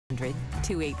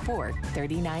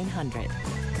284-3900.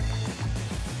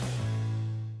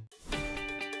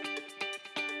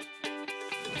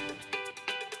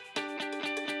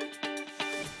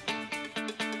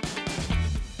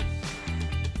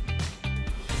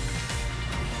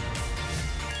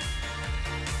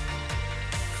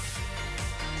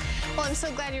 Well, I'm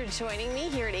so glad you're joining me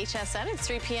here at HSN. It's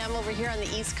 3 p.m. over here on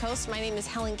the East Coast. My name is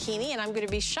Helen Keeney, and I'm going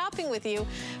to be shopping with you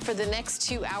for the next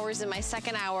 2 hours. In my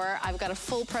second hour, I've got a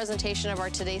full presentation of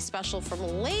our today's special from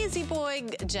Lazy Boy,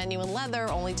 genuine leather,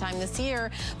 only time this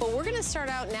year. But we're going to start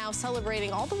out now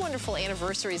celebrating all the wonderful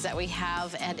anniversaries that we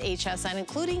have at HSN,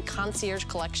 including Concierge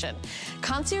Collection.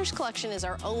 Concierge Collection is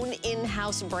our own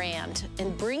in-house brand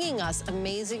and bringing us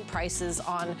amazing prices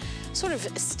on sort of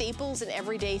staples and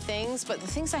everyday things, but the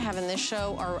things I have in this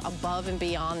show are above and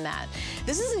beyond that.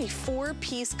 This is a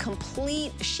 4-piece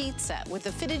complete sheet set with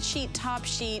a fitted sheet, top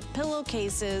sheet,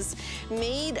 pillowcases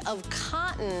made of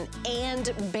cotton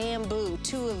and bamboo,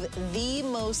 two of the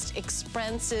most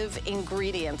expensive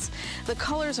ingredients. The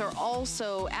colors are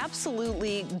also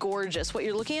absolutely gorgeous. What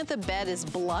you're looking at the bed is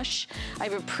blush. I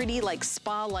have a pretty like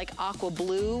spa-like aqua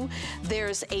blue.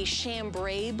 There's a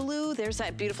chambray blue. There's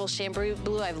that beautiful chambray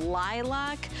blue. I have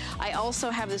lilac. I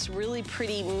also have this really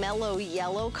pretty mellow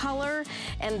yellow color,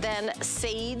 and then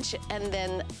sage, and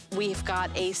then we've got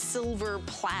a silver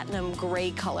platinum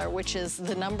gray color, which is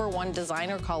the #1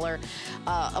 designer color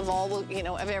of all the, you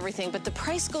know, of everything. But the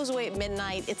price goes away at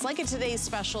midnight. It's like a today's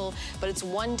special, but it's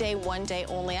one day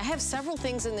only. I have several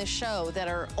things in this show that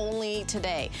are only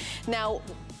today. Now,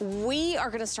 we are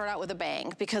gonna start out with a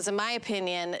bang because in my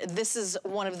opinion, this is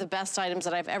one of the best items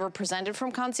that I've ever presented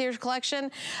from Concierge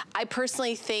Collection. I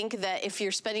personally think that if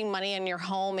you're spending money on your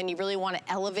home and you really wanna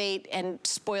elevate and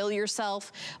spoil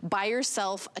yourself, buy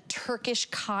yourself a Turkish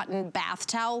cotton bath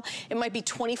towel. It might be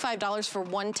 $25 for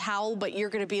one towel, but you're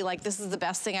gonna be like, this is the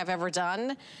best thing I've ever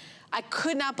done. I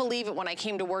could not believe it when I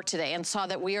came to work today and saw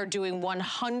that we are doing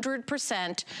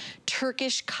 100%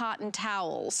 Turkish cotton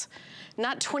towels.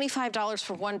 Not $25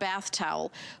 for one bath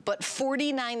towel, but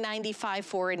 $49.95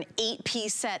 for an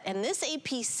 8-piece set. And this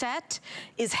 8-piece set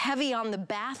is heavy on the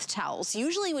bath towels.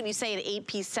 Usually when you say an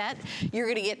 8-piece set, you're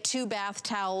gonna get 2 bath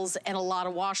towels and a lot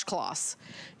of washcloths.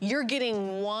 You're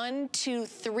getting 1, 2,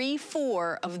 3,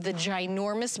 4 of the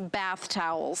ginormous bath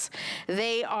towels.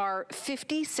 They are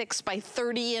 56 by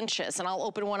 30 inches, and I'll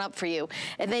open one up for you.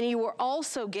 And then you are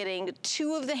also getting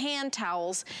 2 of the hand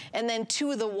towels and then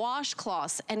 2 of the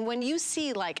washcloths. And when you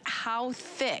see like how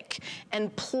thick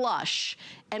and plush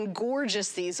and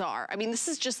gorgeous these are. I mean, this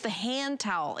is just the hand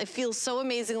towel. It feels so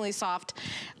amazingly soft.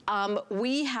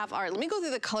 We have our, let me go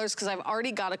through the colors because I've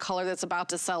already got a color that's about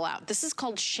to sell out. This is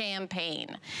called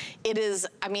Champagne. It is,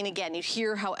 I mean, again, you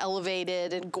hear how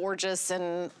elevated and gorgeous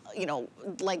and, you know,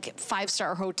 like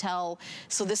 5-star hotel.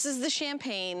 So this is the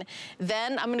Champagne.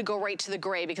 Then I'm gonna go right to the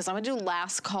gray because I'm gonna do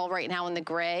last call right now in the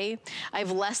gray. I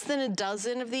have less than a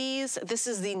dozen of these. This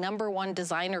is the #1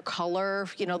 designer color.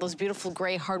 You know, those beautiful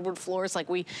gray hardwood floors, like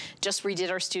we just redid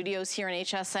our studios here in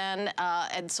HSN.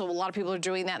 And so a lot of people are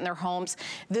doing that in their homes.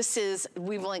 This is,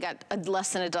 we've only got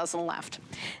less than a dozen left.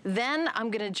 Then I'm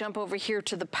gonna jump over here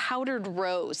to the powdered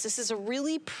rose. This is a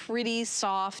really pretty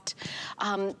soft,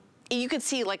 you can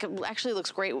see like it actually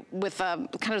looks great with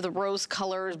kind of the rose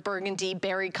colors, burgundy,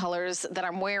 berry colors that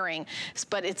I'm wearing.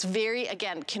 But it's very,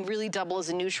 again, can really double as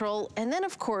a neutral. And then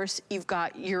of course, you've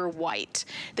got your white.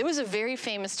 There was a very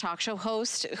famous talk show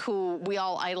host who we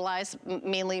all idolize,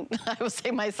 mainly, I would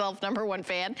say myself, #1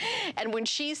 fan. And when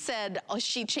she said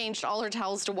she changed all her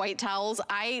towels to white towels,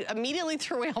 I immediately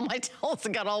threw away all my towels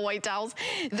and got all white towels.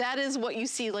 That is what you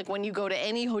see like when you go to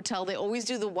any hotel, they always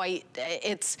do the white.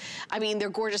 It's, I mean, they're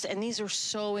gorgeous. And these are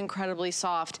so incredibly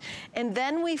soft. And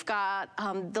then we've got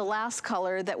the last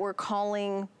color that we're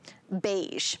calling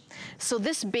beige. So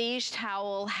this beige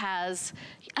towel has,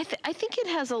 I think it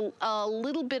has a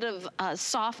little bit of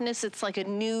softness. It's like a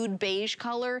nude beige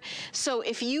color. So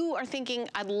if you are thinking,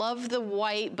 I love the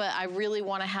white, but I really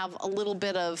want to have a little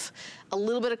bit of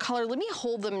color, let me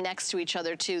hold them next to each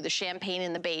other too, the champagne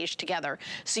and the beige together,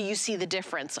 so you see the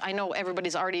difference. I know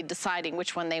everybody's already deciding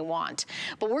which one they want.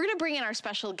 But we're gonna bring in our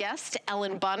special guest,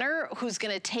 Ellen Bunner, who's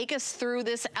gonna take us through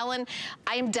this. Ellen,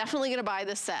 I am definitely gonna buy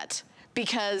this set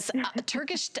because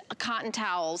Turkish cotton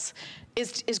towels,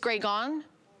 is gray gone?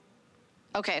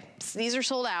 Okay, so these are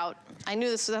sold out. I knew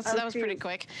this, that was pretty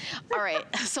quick. All right,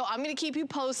 so I'm gonna keep you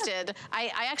posted.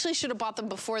 I actually should have bought them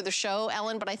before the show,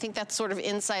 Ellen, but I think that's sort of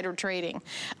insider trading.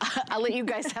 I'll let you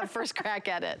guys have first crack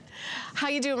at it. How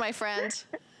you doing, my friend?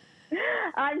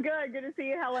 I'm good. Good to see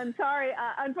you, Helen. Sorry,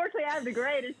 unfortunately, I have the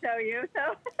gray to show you,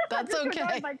 so that's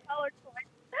okay. My color choice.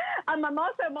 I'm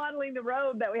also modeling the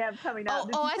robe that we have coming up.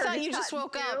 Oh, I thought you just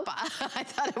woke up. I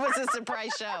thought it was a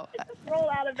surprise show. Just roll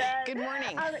out of bed. Good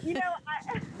morning. You know,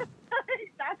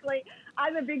 exactly.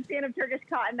 I'm a big fan of Turkish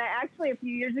cotton. Actually, a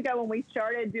few years ago when we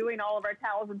started doing all of our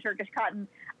towels in Turkish cotton,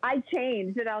 I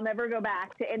changed, and I'll never go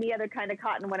back to any other kind of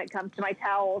cotton when it comes to my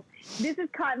towels. This is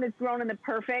cotton that's grown in the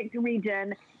perfect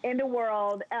region in the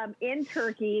world, in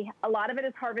Turkey. A lot of it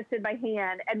is harvested by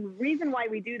hand, and the reason why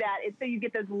we do that is so you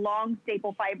get those long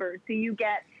staple fibers. So you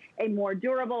get a more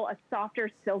durable, a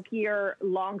softer, silkier,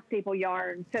 long staple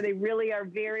yarn. So they really are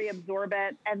very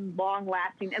absorbent and long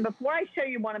lasting. And before I show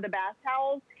you one of the bath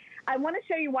towels, I want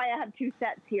to show you why I have two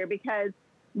sets here, because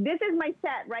this is my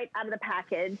set right out of the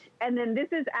package, and then this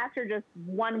is after just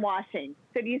one washing.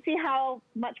 So do you see how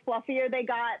much fluffier they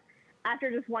got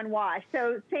after just one wash?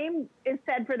 So same is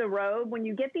said for the robe. When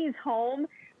you get these home,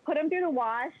 put them through the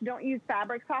wash. Don't use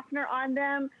fabric softener on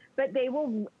them, but they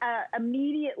will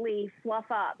immediately fluff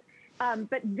up.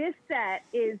 But this set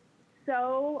is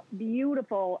so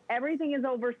beautiful. Everything is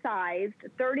oversized,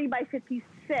 30 by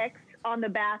 56 on the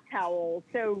bath towel.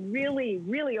 So really,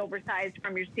 really oversized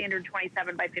from your standard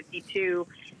 27 by 52.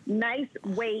 Nice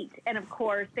weight. And of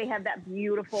course, they have that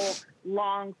beautiful,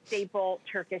 long staple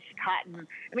Turkish cotton.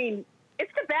 I mean,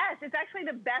 it's the best. It's actually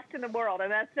the best in the world.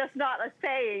 And that's just not a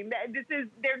saying.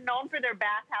 They're known for their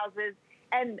bathhouses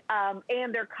and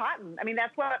their cotton. I mean,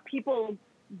 that's what people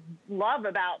love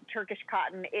about Turkish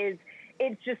cotton is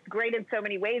it's just great in so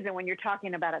many ways. And when you're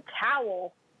talking about a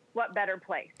towel, what better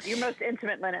place? Your most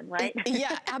intimate linen, right?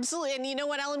 Yeah, absolutely. And you know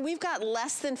what, Ellen? We've got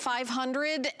less than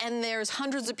 500, and there's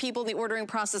hundreds of people in the ordering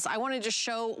process. I want to just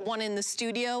show one in the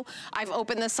studio. I've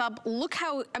opened this up. Look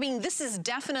how, I mean, this is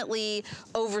definitely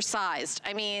oversized.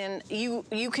 I mean, you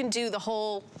can do the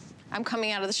whole... I'm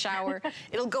coming out of the shower.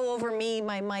 It'll go over me,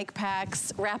 my mic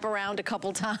packs, wrap around a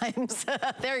couple times.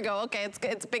 There you go. Okay,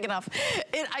 it's big enough.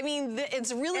 I mean,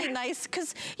 it's really nice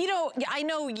because, you know, I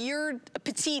know you're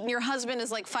petite and your husband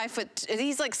is like 5 foot.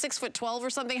 He's like 6'12" or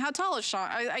something. How tall is Sean?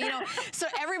 You know, so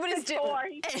everybody's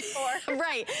different. He's 4.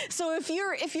 Right. So if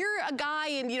you're a guy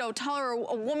and, you know, taller,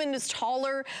 a woman is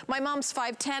taller. My mom's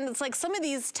 5'10". It's like some of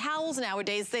these towels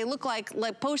nowadays, they look like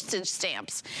postage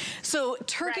stamps. So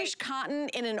Turkish cotton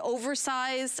in an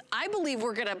oversized, I believe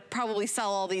we're gonna probably sell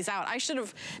all these out. I should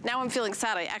have, now I'm feeling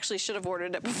sad, I actually should have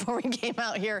ordered it before we came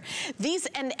out here. These,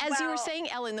 and as you were saying,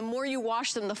 Ellen, the more you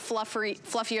wash them, the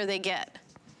fluffier they get.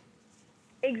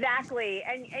 Exactly,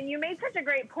 and you made such a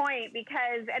great point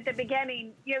because at the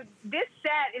beginning, you know, this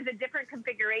set is a different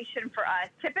configuration for us.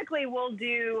 Typically, we'll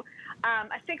do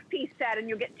a 6-piece set and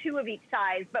you'll get 2 of each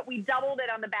size, but we doubled it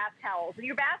on the bath towels. And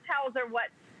your bath towels are what,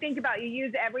 think about, you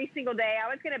use every single day. I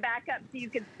was going to back up so you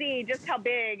could see just how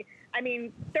big. I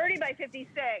mean, 30 by 56,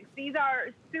 these are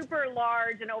super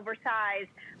large and oversized,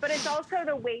 but it's also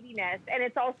the weightiness and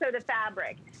it's also the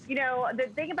fabric. You know, the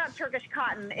thing about Turkish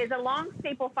cotton is a long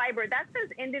staple fiber. That's those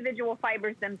individual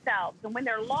fibers themselves. And when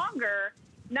they're longer,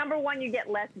 number one, you get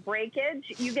less breakage,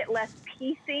 you get less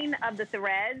piecing of the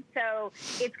threads, so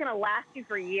it's going to last you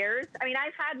for years. I mean,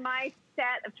 I've had my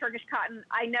set of Turkish cotton,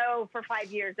 I know, for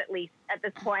 5 years at least at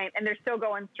this point, and they're still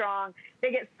going strong.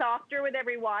 They get softer with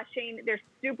every washing. They're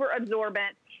super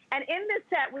absorbent. And in this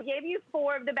set, we gave you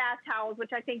 4 of the bath towels,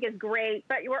 which I think is great,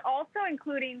 but we're also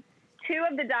including 2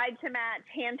 of the dyed to match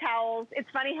hand towels. It's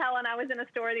funny, Helen, I was in a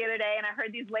store the other day and I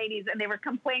heard these ladies and they were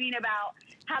complaining about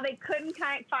how they couldn't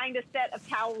find a set of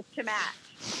towels to match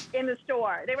in the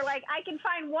store. They were like, I can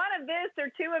find 1 of this or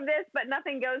 2 of this, but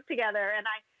nothing goes together. And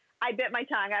I bit my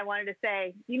tongue. I wanted to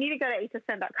say, you need to go to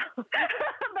hsn.com,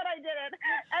 but I didn't.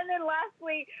 And then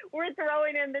lastly, we're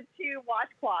throwing in the 2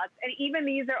 washcloths, and even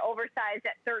these are oversized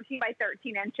at 13 by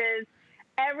 13 inches.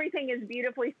 Everything is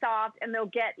beautifully soft, and they'll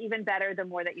get even better the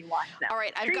more that you wash them. All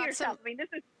right, I've got some. I mean, this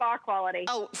is spa quality.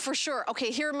 Oh, for sure. Okay,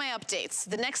 here are my updates.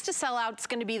 The next to sell out is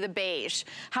going to be the beige.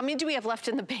 How many do we have left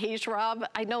in the beige, Rob?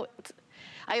 I know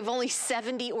I have only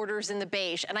 70 orders in the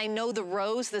beige, and I know the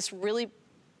rose, this really,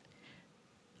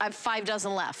 I have 5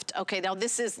 dozen left. Okay, now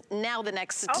this is now the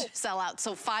next sellout.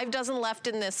 So 5 dozen left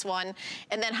in this one.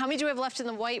 And then how many do we have left in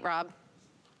the white, Rob?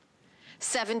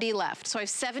 70 left. So I have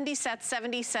 70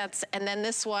 sets, and then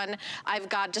this one, I've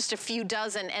got just a few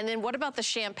dozen. And then what about the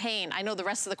champagne? I know the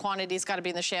rest of the quantity's gotta be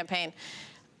in the champagne.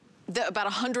 About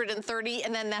 130,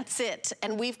 and then that's it.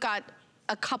 And we've got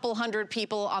a couple hundred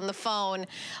people on the phone.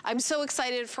 I'm so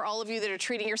excited for all of you that are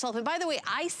treating yourself. And by the way,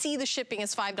 I see the shipping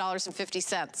as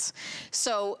 $5.50.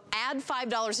 So add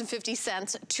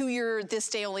 $5.50 to your this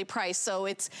day only price. So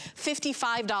it's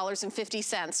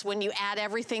 $55.50. When you add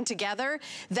everything together,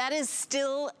 that is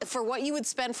still, for what you would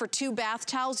spend for 2 bath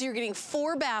towels, you're getting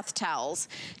 4 bath towels,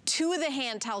 2 of the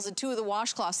hand towels and 2 of the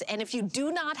washcloths. And if you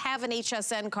do not have an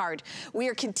HSN card, we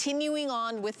are continuing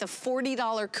on with the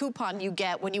 $40 coupon you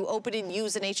get when you open and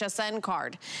use an HSN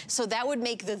card. So that would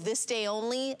make the this day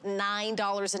only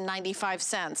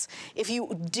 $9.95. If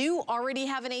you do already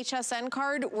have an HSN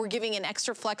card, we're giving an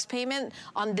extra flex payment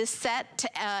on this set to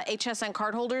HSN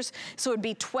card holders. So it'd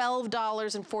be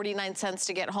 $12.49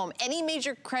 to get home. Any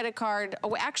major credit card,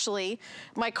 oh actually,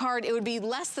 my card, it would be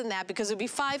less than that because it would be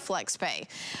 5 flex pay.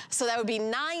 So that would be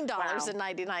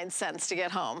 $9.99 to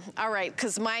get home. All right,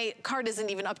 because my card isn't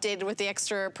even updated with the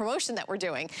extra promotion that we're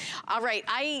doing. All right,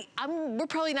 we're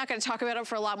probably not going to talk about it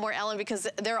for a lot more, Ellen, because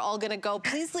they're all going to go.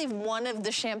 Please leave one of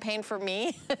the champagne for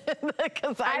me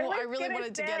because I really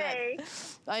wanted to get it.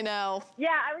 I know.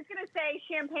 Yeah, I was going to say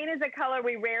champagne is a color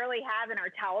we rarely have in our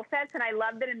towel sets, and I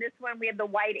love that in this one we have the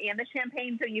white and the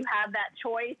champagne, so you have that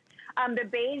choice. The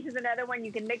beige is another one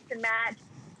you can mix and match.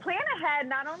 Plan ahead,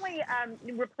 not only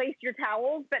replace your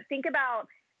towels, but think about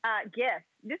gifts.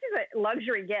 This is a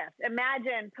luxury gift.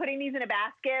 Imagine putting these in a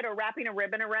basket or wrapping a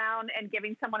ribbon around and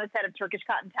giving someone a set of Turkish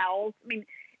cotton towels. I mean,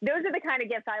 those are the kind of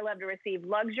gifts I love to receive.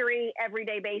 Luxury,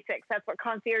 everyday basics. That's what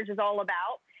Concierge is all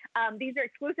about. These are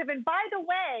exclusive. And by the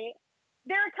way,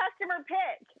 they're a customer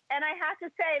pick. And I have to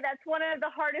say, that's one of the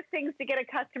hardest things to get a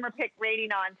customer pick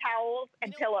rating on, towels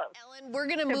and pillows. Ellen, we're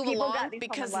going to move along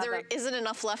because there isn't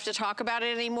enough left to talk about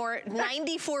it anymore.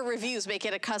 94 reviews make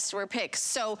it a customer pick.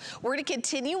 So we're going to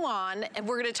continue on, and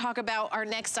we're going to talk about our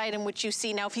next item, which you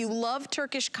see. Now, if you love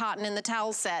Turkish cotton in the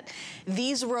towel set,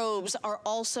 these robes are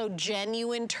also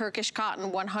genuine Turkish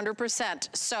cotton,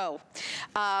 100%. So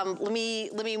let me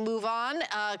move on.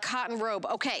 Cotton robe.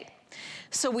 Okay.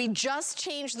 So we just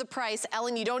changed the price.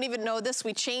 Ellen, you don't even know this.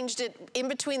 We changed it in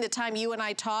between the time you and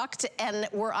I talked and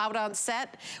we're out on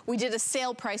set. We did a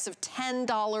sale price of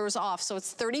 $10 off. So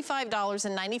it's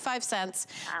 $35.95,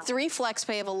 wow. 3 flex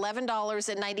pay of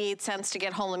 $11.98 to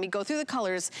get home. Let me go through the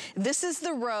colors. This is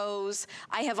the rose.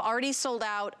 I have already sold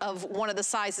out of one of the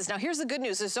sizes. Now here's the good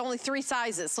news. There's only 3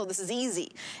 sizes, so this is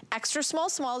easy. Extra small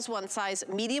is one size,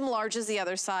 medium large is the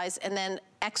other size, and then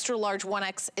extra large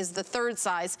 1X is the 3rd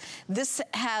size. This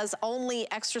has only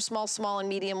extra small, and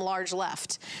medium large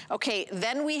left. Okay,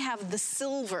 then we have the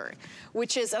silver,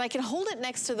 which is, and I can hold it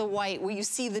next to the white where you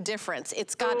see the difference.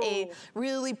 It's got a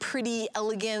really pretty,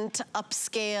 elegant,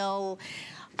 upscale.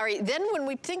 All right, then when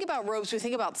we think about robes, we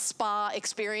think about spa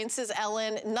experiences,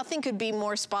 Ellen. Nothing could be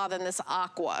more spa than this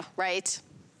aqua, right?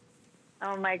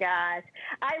 Oh my gosh.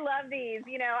 I love these.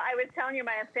 You know, I was telling you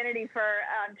my affinity for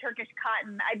Turkish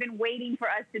cotton. I've been waiting for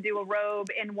us to do a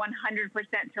robe in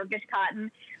 100% Turkish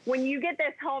cotton. When you get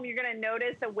this home, you're going to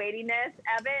notice the weightiness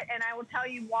of it, and I will tell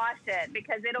you, wash it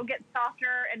because it'll get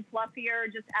softer and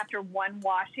fluffier just after one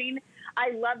washing. I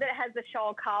love that it has the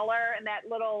shawl collar and that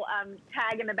little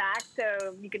tag in the back,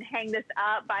 so you can hang this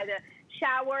up by the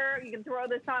shower. You can throw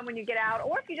this on when you get out,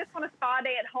 or if you just want a spa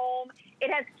day at home. It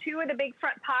has 2 of the big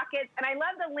front pockets, and I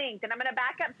love the length. And I'm going to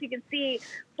back up so you can see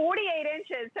 48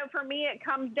 inches. So for me, it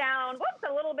comes down,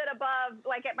 a little bit above,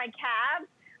 like at my calves.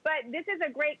 But this is a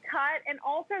great cut. And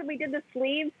also, we did the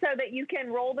sleeves so that you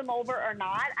can roll them over or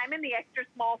not. I'm in the extra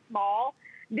small.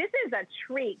 This is a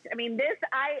treat. I mean,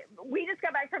 we just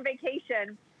got back from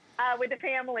vacation with the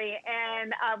family,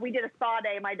 and we did a spa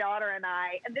day, my daughter and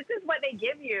I. And this is what they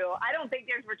give you. I don't think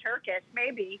theirs were Turkish.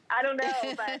 Maybe. I don't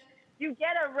know, but you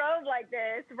get a robe like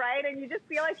this, right? And you just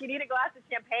feel like you need a glass of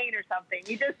champagne or something.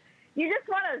 You just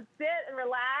want to sit and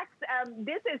relax.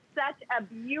 This is such a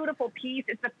beautiful piece.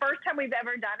 It's the first time we've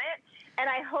ever done it. And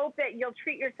I hope that you'll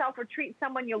treat yourself or treat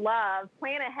someone you love.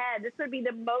 Plan ahead. This would be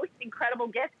the most incredible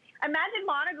gift. Imagine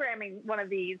monogramming one of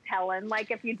these, Helen. Like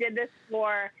if you did this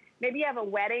for, maybe you have a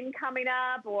wedding coming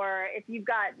up, or if you've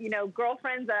got,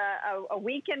 girlfriends, a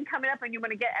weekend coming up and you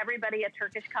want to get everybody a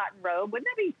Turkish cotton robe. Wouldn't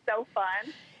that be so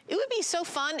fun? It would be so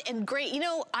fun and great. You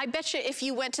know, I bet you if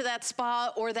you went to that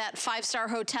spa or that 5-star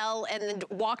hotel and then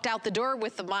walked out the door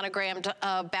with the monogrammed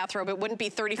bathrobe, it wouldn't be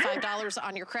 $35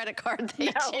 on your credit card.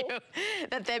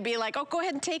 That they'd be like, oh, go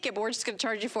ahead and take it, but we're just going to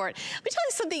charge you for it. Let me tell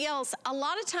you something else. A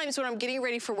lot of times when I'm getting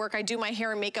ready for work, I do my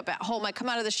hair and makeup at home. I come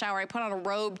out of the shower, I put on a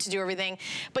robe to do everything.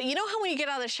 But you know how when you get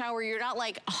out of the shower, you're not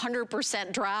like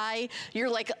 100% dry. You're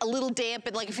like a little damp,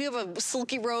 and like if you have a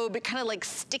silky robe, it kind of like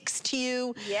sticks to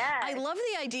you. Yeah. I love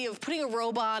the idea idea of putting a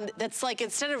robe on that's like,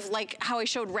 instead of like how I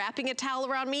showed wrapping a towel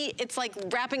around me, it's like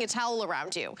wrapping a towel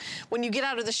around you when you get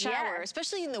out of the shower,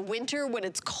 especially in the winter when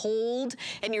it's cold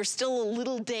and you're still a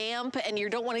little damp and you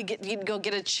don't want to go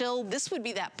get a chill. This would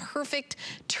be that perfect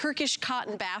Turkish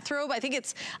cotton bathrobe. I think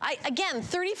it's, again,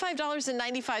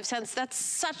 $35.95. That's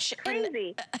such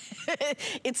crazy.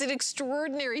 It's an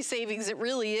extraordinary savings. It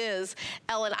really is.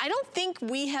 Ellen, I don't think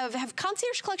we have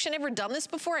Concierge Collection ever done this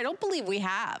before? I don't believe we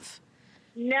have.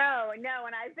 No, and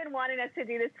I've been wanting us to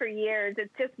do this for years.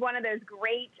 It's just one of those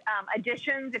great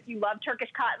additions if you love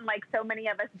Turkish cotton like so many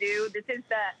of us do. This is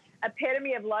the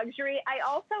epitome of luxury. I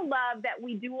also love that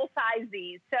we dual size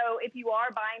these. So if you are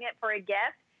buying it for a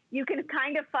gift, you can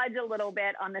kind of fudge a little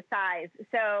bit on the size.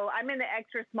 So I'm in the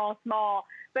extra small,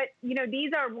 but you know,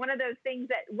 these are one of those things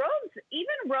that robes,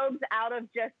 even robes out of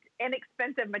just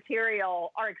inexpensive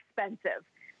material, are expensive.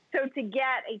 So to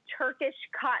get a Turkish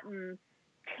cotton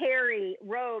terry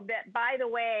robe that, by the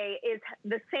way, is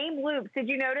the same loops. Did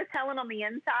you notice, Helen, on the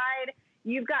inside,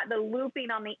 you've got the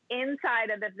looping on the inside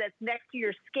of it that's next to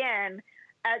your skin,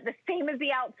 the same as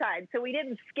the outside. So we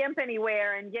didn't skimp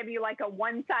anywhere and give you like a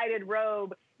one-sided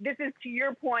robe. This is, to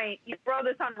your point, you throw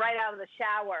this on right out of the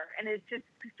shower, and it's just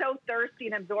so thirsty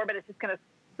and absorbent. It's just going to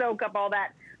soak up all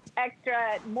that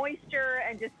extra moisture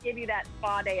and just give you that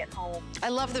spa day at home. I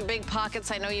love the big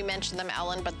pockets. I know you mentioned them,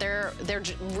 Ellen, but they're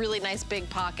really nice big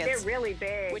pockets. They're really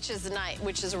big. Which is nice,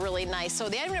 which is really nice. So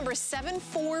the item number is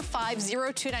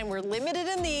 745029. We're limited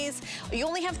in these. You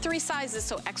only have 3 sizes,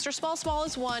 so extra small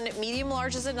is one, medium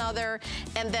large is another,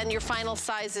 and then your final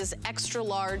size is extra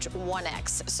large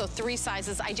 1X. So 3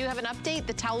 sizes. I do have an update.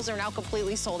 The towels are now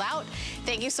completely sold out.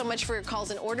 Thank you so much for your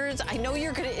calls and orders. I know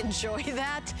you're gonna enjoy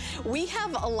that. We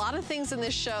have a lot of things in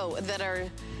this show that are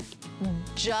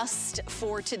just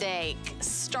for today.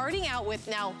 Starting out with,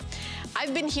 now,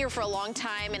 I've been here for a long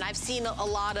time and I've seen a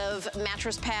lot of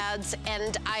mattress pads,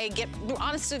 and I get,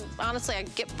 honestly, I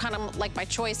get kind of like my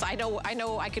choice. I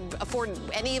know I could afford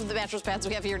any of the mattress pads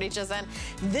we have here at HSN.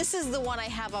 This is the one I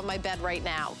have on my bed right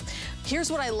now.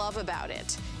 Here's what I love about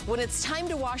it. When it's time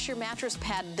to wash your mattress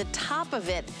pad, the top of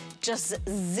it just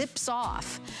zips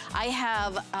off. I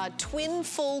have a twin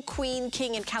full queen,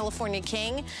 king, and California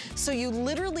king. So you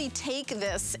literally take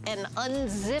this and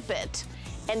unzip it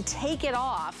and take it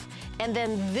off, and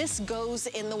then this goes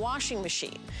in the washing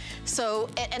machine. So,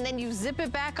 and then you zip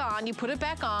it back on, you put it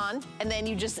back on, and then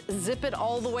you just zip it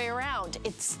all the way around.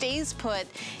 It stays put,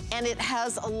 and it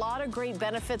has a lot of great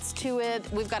benefits to it.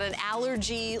 We've got an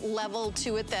allergy level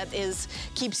to it that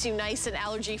keeps you nice and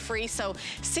allergy free. So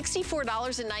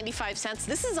 $64.95.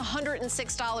 This is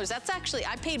 $106. That's actually,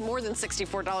 I paid more than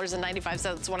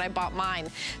 $64.95 when I bought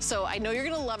mine. So I know you're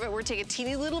gonna love it. We're taking a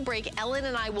teeny little break. Ellen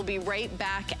and I will be right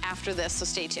back after this, so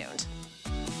stay tuned.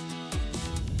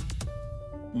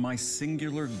 My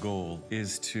singular goal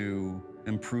is to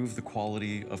improve the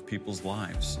quality of people's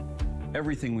lives.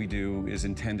 Everything we do is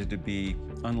intended to be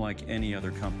unlike any other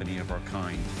company of our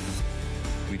kind.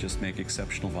 We just make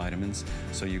exceptional vitamins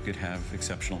so you could have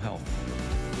exceptional health.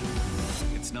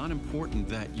 It's not important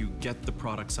that you get the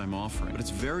products I'm offering, but it's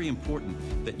very important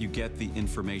that you get the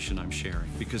information I'm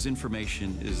sharing, because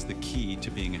information is the key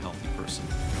to being a healthy person.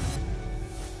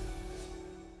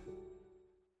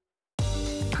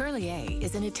 Perlier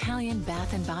is an Italian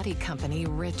bath and body company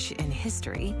rich in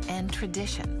history and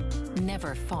tradition.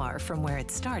 Never far from where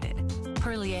it started,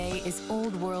 Perlier is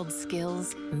old world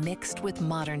skills mixed with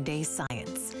modern day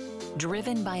science.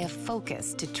 Driven by a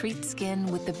focus to treat skin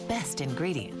with the best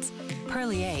ingredients,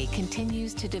 Perlier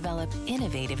continues to develop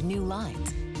innovative new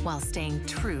lines while staying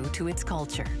true to its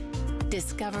culture.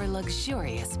 Discover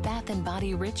luxurious bath and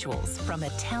body rituals from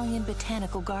Italian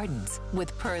botanical gardens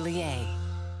with Perlier.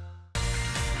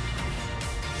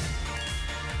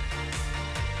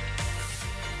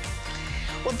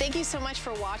 Well, thank you so much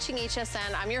for watching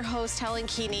HSN. I'm your host, Helen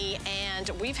Keeney, and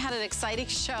we've had an exciting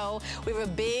show. We have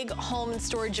a big home and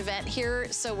storage event here,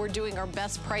 so we're doing our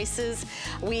best prices.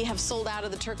 We have sold out of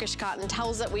the Turkish cotton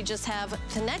towels that we just have.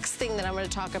 The next thing that I'm going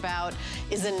to talk about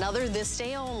is another this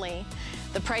day only.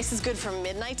 The price is good from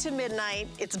midnight to midnight.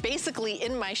 It's basically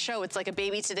in my show. It's like a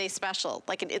Baby Today special,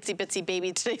 like an Itsy Bitsy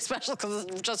Baby Today special, because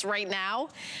it's just right now.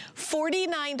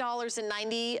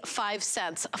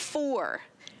 $49.95 for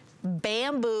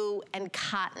bamboo, and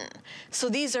cotton. So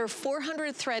these are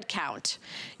 400 thread count.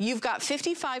 You've got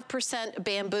 55%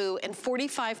 bamboo and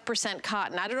 45%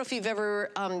 cotton. I don't know if you've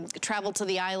ever traveled to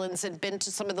the islands and been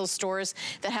to some of those stores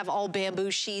that have all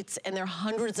bamboo sheets, and they're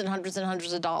hundreds and hundreds and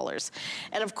hundreds of dollars.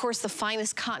 And of course, the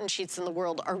finest cotton sheets in the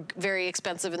world are very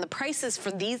expensive, and the prices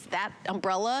for that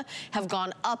umbrella have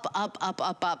gone up, up, up,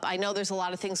 up, up. I know there's a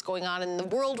lot of things going on in the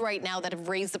world right now that have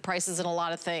raised the prices in a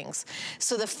lot of things.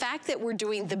 So the fact that we're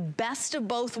doing the best of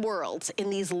both worlds in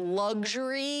these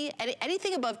luxury,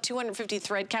 anything above 250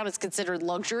 thread count is considered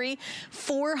luxury,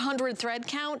 400 thread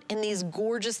count in these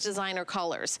gorgeous designer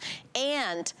colors.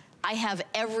 And I have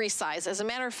every size. As a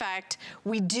matter of fact,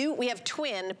 we have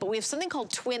twin, but we have something called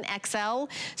twin XL.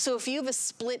 So if you have a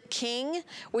split king,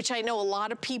 which I know a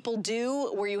lot of people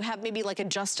do, where you have maybe like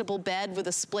adjustable bed with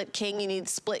a split king, you need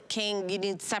split king, you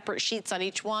need separate sheets on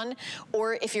each one.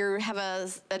 Or if you have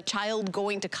a child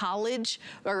going to college,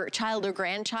 or child or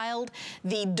grandchild,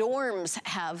 the dorms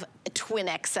have twin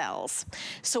XLs.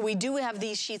 So we do have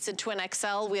these sheets in twin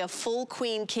XL. We have full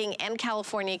queen, king, and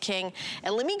California king.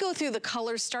 And let me go through the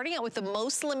colors, starting out with the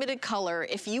most limited color.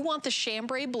 If you want the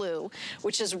chambray blue,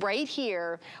 which is right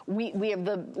here, we have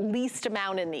the least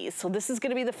amount in these. So this is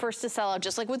gonna be the first to sell out,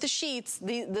 just like with the sheets,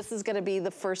 this is gonna be the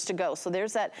first to go. So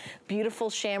there's that beautiful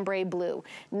chambray blue.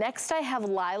 Next I have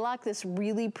lilac, this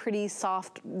really pretty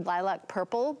soft lilac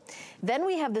purple. Then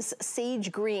we have this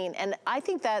sage green, and I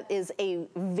think that is a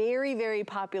very, very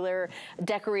popular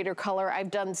decorator color.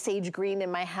 I've done sage green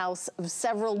in my house,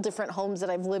 several different homes that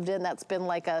I've lived in. That's been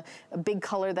like a big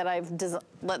color that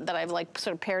I've like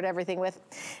sort of paired everything with.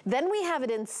 Then we have it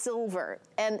in silver,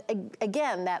 and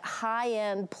again, that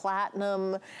high-end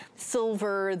platinum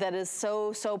silver that is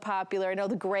so popular. I know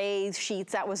the gray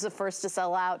sheets, that was the first to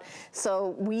sell out,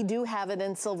 so we do have it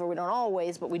in silver. We don't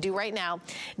always, but we do right now.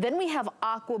 Then we have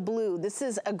aqua blue. This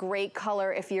is a great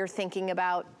color if you're thinking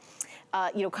about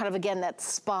you know, kind of again that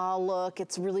spa look.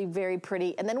 It's really very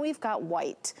pretty. And then we've got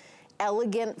white.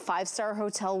 Elegant, five-star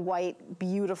hotel white,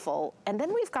 beautiful. And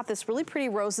then we've got this really pretty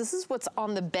rose. This is what's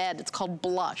on the bed. It's called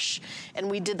blush. And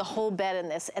we did the whole bed in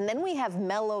this. And then we have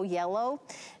mellow yellow.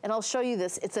 And I'll show you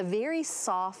this. It's a very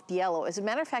soft yellow. As a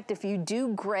matter of fact, if you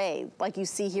do gray, like you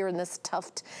see here in this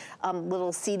tuft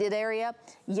little seated area,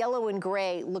 yellow and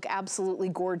gray look absolutely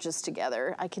gorgeous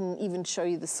together. I can even show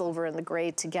you the silver and the gray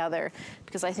together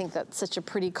because I think that's such a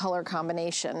pretty color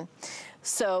combination.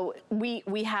 So we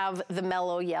have the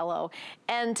mellow yellow.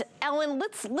 And Ellen,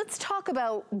 let's talk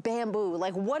about bamboo.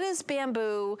 Like, what is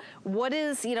bamboo? What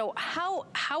is, you know, how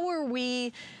are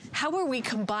we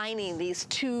combining these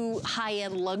two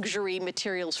high-end luxury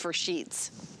materials for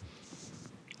sheets?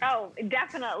 Oh,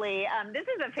 definitely. This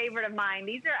is a favorite of mine.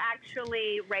 These are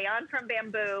actually rayon from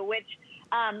bamboo, which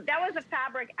that was a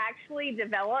fabric actually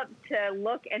developed to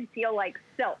look and feel like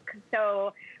silk.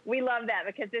 So we love that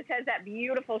because this has that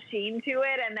beautiful sheen to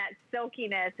it and that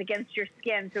silkiness against your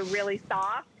skin, so really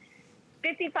soft.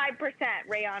 55%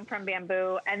 rayon from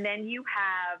bamboo, and then you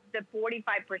have the 45%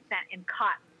 in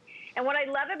cotton. And what I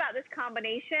love about this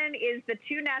combination is the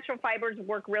two natural fibers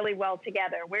work really well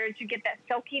together. Whereas you get that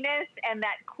silkiness and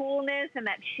that coolness and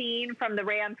that sheen from the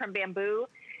rayon from bamboo,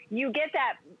 you get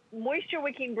that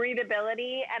moisture-wicking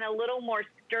breathability and a little more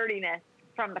sturdiness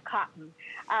from the cotton.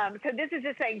 So this is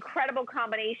just an incredible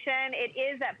combination. It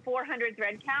is at 400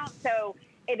 thread count, so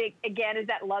it again is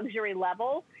that luxury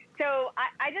level. So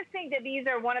I just think that these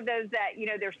are one of those that, you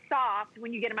know, they're soft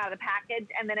when you get them out of the package,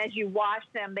 and then as you wash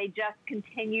them, they just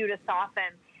continue to soften.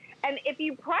 And if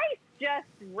you price just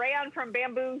rayon from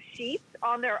bamboo sheets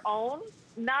on their own,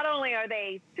 not only are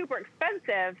they super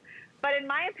expensive, but in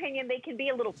my opinion, they can be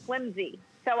a little flimsy.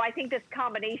 So I think this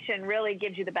combination really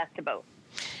gives you the best of both.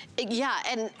 Yeah,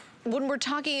 and when we're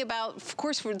talking about, of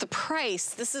course, for the price,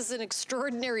 this is an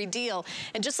extraordinary deal.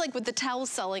 And just like with the towels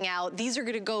selling out, these are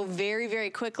gonna go very, very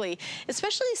quickly,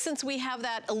 especially since we have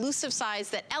that elusive size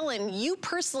that, Ellen, you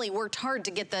personally worked hard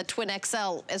to get the Twin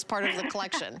XL as part of the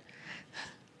collection.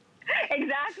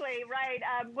 Exactly, right.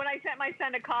 When I sent my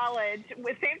son to college,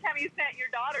 the same time you sent your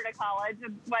daughter to college,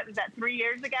 what was that, 3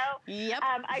 years ago? Yep.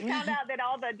 I found out that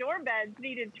all the dorm beds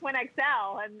needed Twin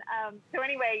XL. And so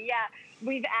anyway, yeah,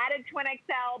 we've added Twin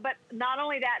XL, but not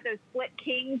only that, those split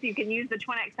kings, you can use the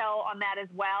Twin XL on that as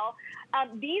well.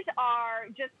 These are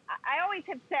just, I always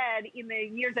have said in the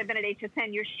years I've been at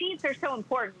HSN, your sheets are so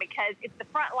important because it's the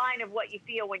front line of what you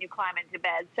feel when you climb into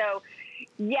bed. So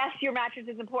yes, your mattress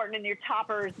is important and your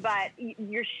toppers, but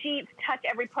your sheets touch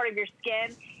every part of your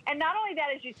skin. And not only that,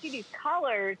 as you see these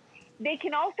colors, they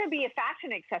can also be a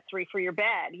fashion accessory for your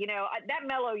bed. You know, that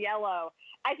mellow yellow,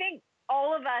 I think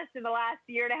all of us in the last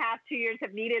year and a half, 2 years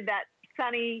have needed that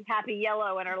sunny, happy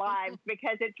yellow in our lives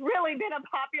because it's really been a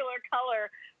popular color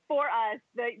for us,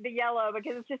 the yellow,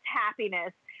 because it's just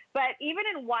happiness. But even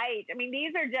in white, I mean,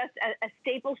 these are just a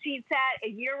staple sheet set,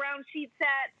 a year-round sheet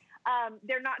set.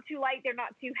 They're not too light. They're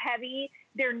not too heavy.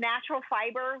 They're natural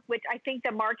fiber, which I think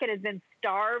the market has been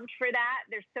starved for that.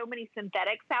 There's so many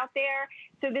synthetics out there.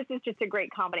 So this is just a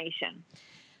great combination.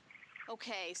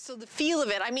 Okay, so the feel of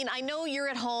it, I mean, I know you're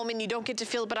at home and you don't get to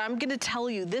feel it, but I'm gonna tell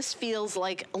you, this feels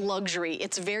like luxury.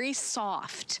 It's very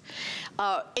soft.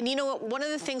 And you know what, one of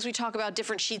the things we talk about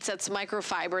different sheet sets,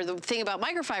 microfiber, the thing about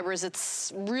microfiber is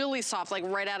it's really soft, like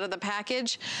right out of the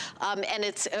package. And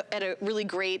it's at a really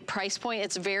great price point.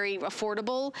 It's very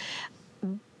affordable.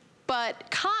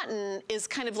 But cotton is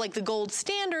kind of like the gold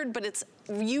standard, but it's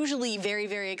usually very,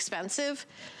 very expensive.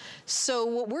 So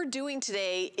what we're doing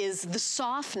today is the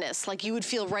softness, like you would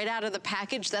feel right out of the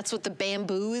package. That's what the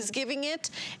bamboo is giving it.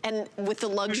 And with the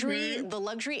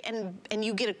luxury, and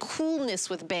you get a coolness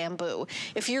with bamboo.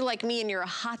 If you're like me and you're a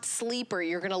hot sleeper,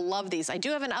 you're gonna love these. I do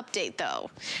have an update though.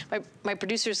 My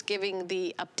producer's giving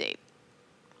the update.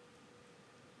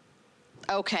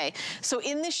 Okay, so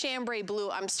in the chambray blue,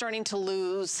 I'm starting to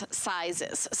lose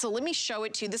sizes. So let me show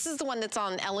it to you. This is the one that's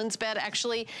on Ellen's bed,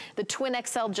 actually. The twin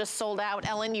XL just sold out.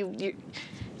 Ellen, you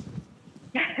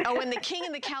oh, and the king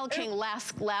and the Cal King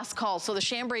last call. So the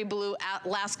chambray blue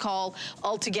last call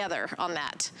all together on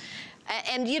that.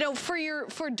 And you know, for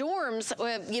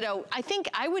dorms, you know, I think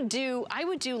I would do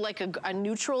like a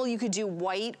neutral. You could do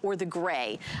white or the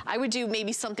gray. I would do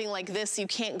maybe something like this. You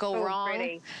can't go wrong.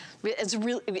 Pretty. It's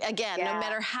really, again, no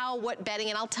matter what bedding,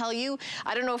 and I'll tell you,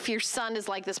 I don't know if your son is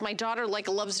like this. My daughter like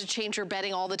loves to change her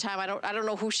bedding all the time. I don't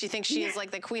know who she thinks she is, like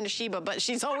the Queen of Sheba, but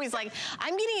she's always like,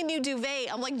 I'm getting a new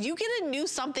duvet. I'm like, you get a new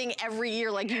something every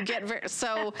year, like you get,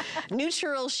 so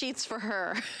neutral sheets for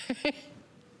her.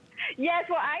 Yes,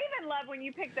 well, I even love when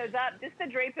you pick those up, just the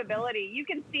drapeability. You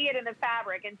can see it in the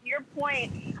fabric. And to your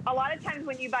point, a lot of times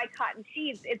when you buy cotton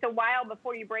sheets, it's a while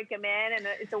before you break them in, and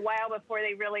it's a while before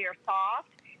they really are soft.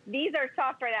 These are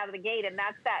soft right out of the gate, and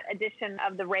that's that addition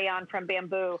of the rayon from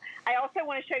bamboo. I also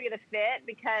want to show you the fit,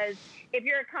 because if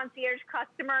you're a Concierge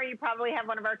customer, you probably have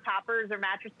one of our toppers or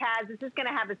mattress pads. This is going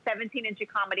to have a 17-inch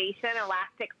accommodation,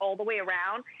 elastic all the way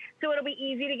around. So it'll be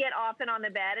easy to get off and on the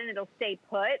bed, and it'll stay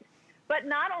put. But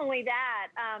not only that,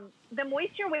 the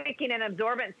moisture wicking and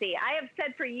absorbency. I have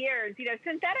said for years, you know,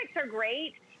 synthetics are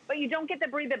great, but you don't get the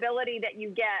breathability that you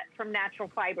get from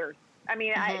natural fibers. I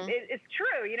mean, it's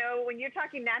true. You know, when you're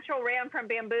talking natural rayon from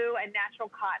bamboo and natural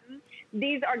cotton,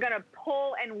 these are going to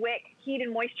pull and wick heat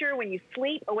and moisture when you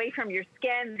sleep away from your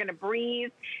skin. They're going to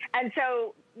breathe. And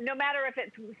so no matter if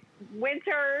it's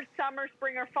winter, summer,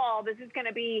 spring, or fall, this is going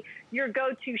to be your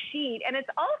go-to sheet. And it's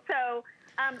also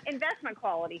investment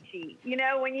quality sheet. You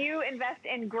know, when you invest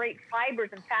in great fibers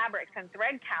and fabrics and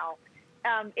thread count,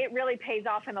 it really pays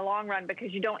off in the long run,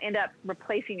 because you don't end up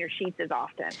replacing your sheets as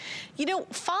often. You know,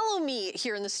 follow me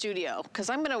here in the studio, because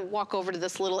I'm going to walk over to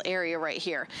this little area right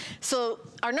here. So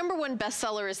our #1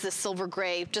 bestseller is this silver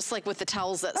gray, just like with the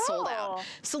towels that sold out.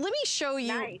 So let me show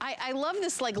you. Nice. I love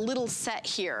this like little set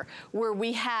here where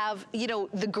we have, you know,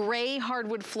 the gray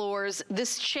hardwood floors,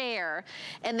 this chair,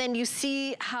 and then you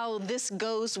see how this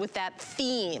goes with that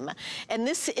theme. And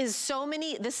this is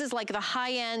this is like the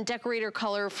high-end decorator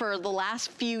color for the last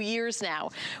few years now,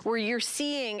 where you're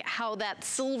seeing how that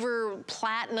silver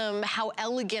platinum, how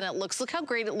elegant it looks. Look how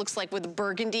great it looks like with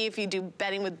burgundy. If you do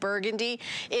bedding with burgundy,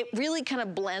 it really kind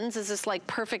of blends as this like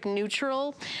perfect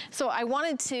neutral. So I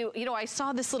wanted to, you know, I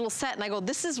saw this little set and I go,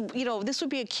 this is, you know, this would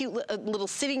be a cute little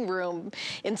sitting room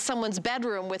in someone's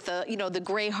bedroom with the, you know, the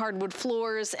gray hardwood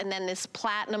floors and then this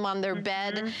platinum on their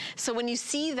bed. So when you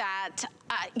see that,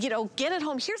 you know, get it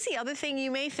home. Here's the other thing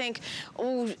you may think,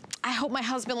 oh, I hope my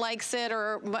husband likes it,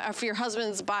 or if your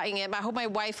husband's buying it, I hope my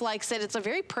wife likes it. It's a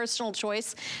very personal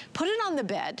choice. Put it on the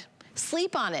bed,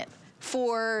 sleep on it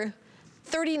for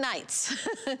 30 nights.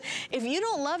 If you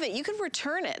don't love it, you can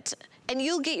return it and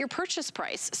you'll get your purchase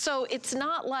price. So it's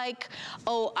not like,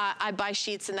 oh, I buy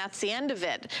sheets and that's the end of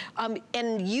it.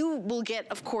 And you will get,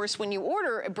 of course, when you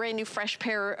order a brand new fresh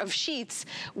pair of sheets,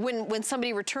 when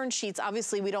somebody returns sheets,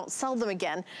 obviously we don't sell them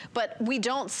again, but we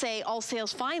don't say all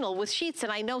sales final with sheets.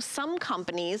 And I know some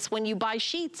companies, when you buy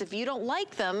sheets, if you don't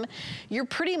like them, you're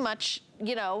pretty much,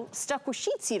 you know, stuck with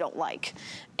sheets you don't like.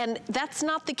 And that's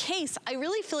not the case. I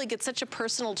really feel like it's such a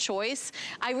personal choice.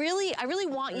 I really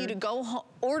want you to go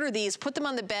order these, put them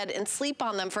on the bed and sleep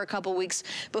on them for a couple weeks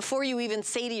before you even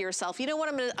say to yourself, you know what,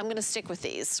 I'm gonna stick with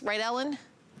these. Right, Ellen?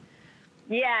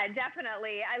 Yeah,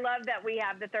 definitely. I love that we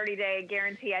have the 30-day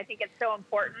guarantee. I think it's so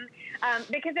important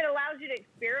because it allows you to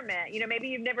experiment. You know, maybe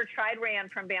you've never tried rayon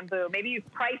from bamboo. Maybe you've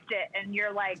priced it and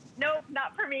you're like, nope,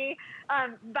 not for me.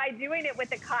 By doing it with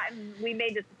the cotton, we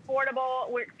made this affordable.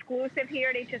 We're exclusive here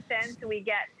at HSN, so we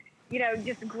get, you know,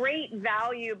 just great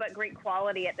value, but great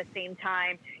quality at the same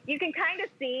time. You can kind of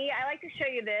see, I like to show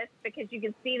you this because you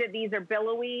can see that these are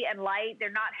billowy and light. They're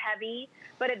not heavy,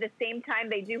 but at the same time,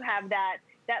 they do have that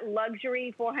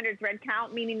luxury 400 thread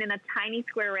count, meaning in a tiny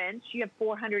square inch, you have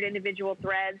 400 individual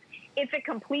threads. It's a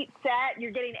complete set.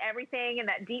 You're getting everything in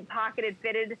that deep pocketed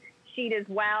fitted sheet as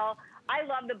well. I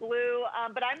love the blue,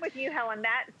 but I'm with you, Helen.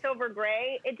 That silver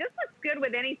gray, it just looks good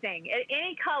with anything,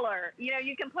 any color. You know,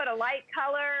 you can put a light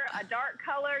color, a dark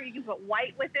color. You can put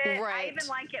white with it. Right. I even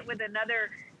like it with another,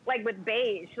 like with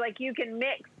beige. Like you can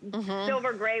mix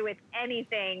silver gray with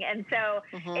anything, and so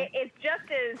it's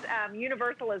just as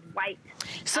universal as white.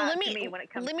 So let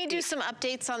me do some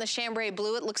updates on the chambray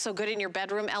blue. It looks so good in your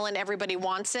bedroom, Ellen. Everybody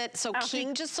wants it. So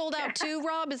King just sold out too,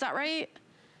 Rob. Is that right?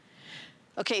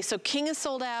 Okay, so King is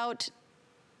sold out.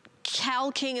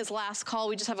 Cal King is last call.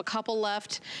 We just have a couple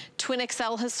left. Twin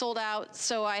XL has sold out.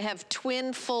 So I have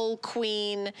twin, full,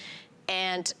 queen,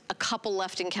 and a couple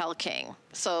left in Cal King.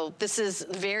 So this is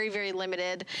very, very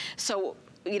limited. So,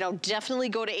 you know, definitely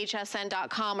go to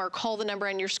hsn.com or call the number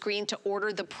on your screen to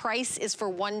order. The price is for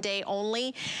 1 day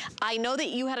only. I know that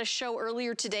you had a show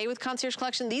earlier today with Concierge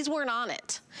Collection. These weren't on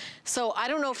it. So I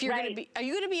don't know if you're going to be, are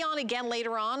you going to be on again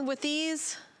later on with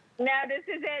these? No, this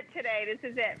is it today.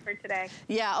 This is it for today.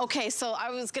 Yeah, okay, so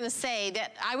I was gonna say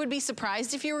that I would be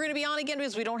surprised if you were gonna be on again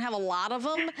because we don't have a lot of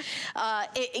them.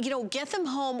 You know, get them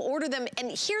home, order them,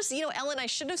 and here's, you know, Ellen, I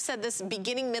should have said this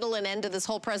beginning, middle, and end of this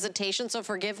whole presentation, so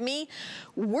forgive me.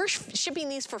 We're shipping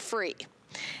these for free.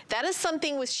 That is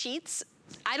something with sheets.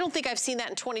 I don't think I've seen that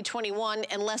in 2021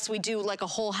 unless we do like a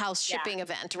whole house shipping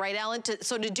event, right, Ellen?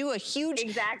 So to do a huge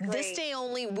this day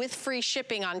only with free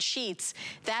shipping on sheets,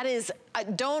 that is,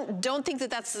 don't think that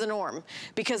that's the norm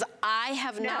because I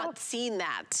have not seen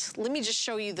that. Let me just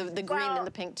show you the green and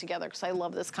the pink together because I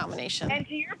love this combination. And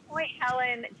to your point,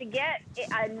 Helen, to get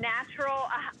a natural,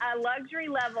 a luxury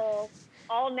level,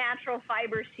 all natural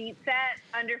fiber sheet set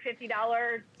under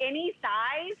 $50, any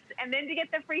size, and then to get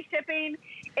the free shipping,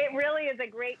 it really is a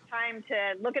great time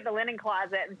to look at the linen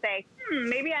closet and say,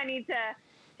 maybe I need to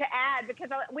add, because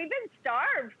we've been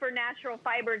starved for natural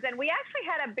fibers. And we actually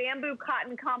had a bamboo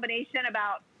cotton combination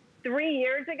about 3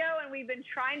 years ago, and we've been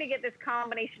trying to get this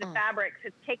combination of fabrics.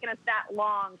 It's taken us that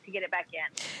long to get it back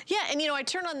in. Yeah, and you know, I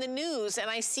turn on the news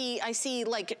and I see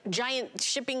like giant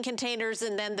shipping containers,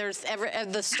 and then there's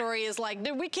the story is like,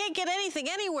 we can't get anything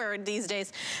anywhere these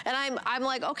days. And I'm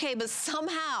like, okay, but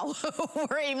somehow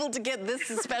we're able to get this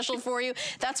special for you.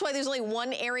 That's why there's only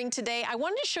one airing today. I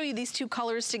wanted to show you these two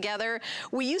colors together.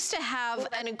 We used to have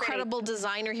an incredible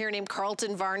designer here named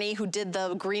Carlton Varney who did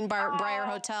the Greenbrier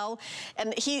Hotel,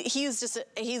 and he's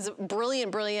a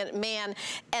brilliant, brilliant man.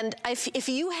 And if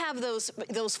you have those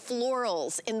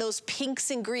florals in those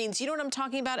pinks and greens, you know what I'm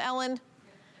talking about, Ellen?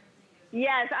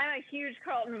 Yes, I'm a huge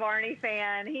Carlton Varney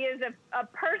fan. He is a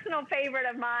personal favorite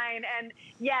of mine. And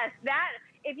yes,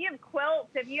 if you have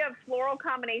quilts, if you have floral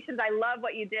combinations, I love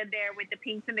what you did there with the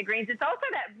pinks and the greens. It's also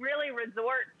that really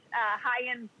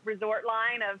high-end resort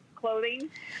line of clothing.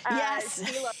 Yes.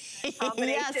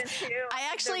 Yes. Too.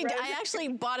 I actually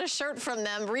bought a shirt from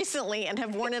them recently and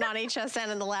have worn it on HSN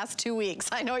in the last 2 weeks.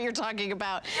 I know what you're talking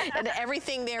about. And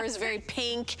everything there is very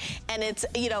pink, and it's,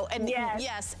 you know, and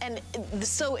yes. And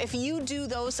so if you do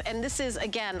those, and this is,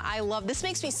 again, I love, this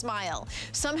makes me smile.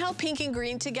 Somehow pink and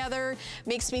green together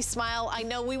makes me smile. I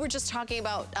know we were just talking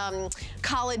about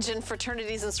college and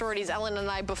fraternities and sororities, Ellen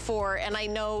and I, before, and I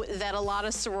know that a lot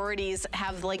of sororities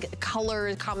have like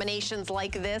color combinations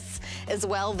like this as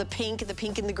well, the pink and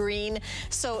the green.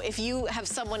 So if you have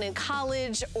someone in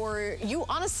college, or you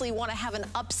honestly want to have an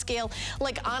upscale,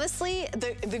 like honestly,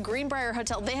 the Greenbrier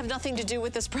Hotel, they have nothing to do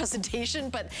with this presentation,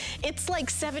 but it's like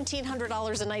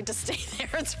 $1,700 a night to stay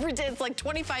there. It's like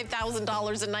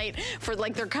 $25,000 a night for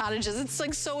like their cottages. It's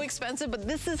like so expensive, but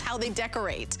this is how they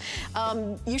decorate.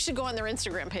 You should go on their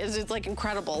Instagram page. It's like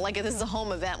incredible. Like this is a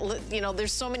home event. You know,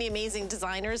 there's so many amazing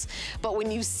designers, but when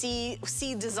you see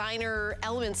designer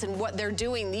elements and what they're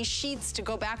doing, these sheets to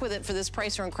go back with it for this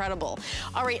price are incredible.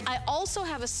 All right, I also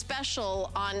have a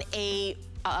special on a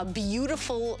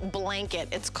beautiful blanket.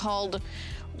 It's called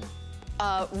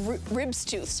Ribs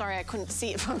Tooth. Sorry, I couldn't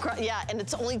see it from across. Yeah, and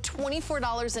it's only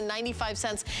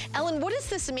 $24.95. Ellen, what is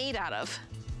this made out of?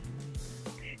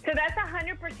 So that's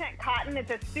 100% cotton. It's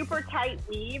a super tight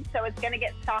weave, so it's going to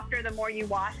get softer the more you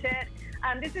wash it.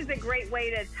 This is a great way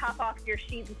to top off your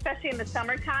sheets, especially in the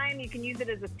summertime. You can use it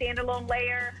as a standalone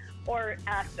layer or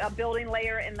a building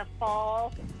layer in the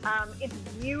fall. It's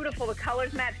beautiful. The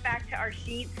colors match back to our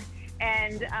sheets.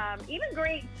 And even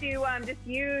great to just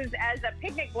use as a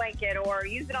picnic blanket or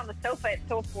use it on the sofa. It's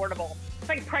so affordable. It's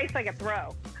like priced like a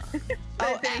throw.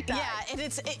 Yeah, and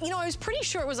you know, I was pretty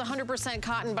sure it was 100%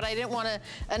 cotton, but I didn't want to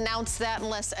announce that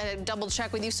unless I double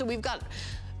check with you. So we've got,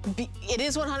 it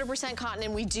is 100% cotton,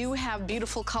 and we do have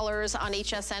beautiful colors on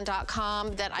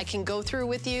hsn.com that I can go through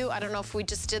with you. I don't know if we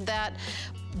just did that,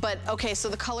 but okay, so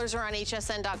the colors are on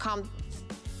hsn.com.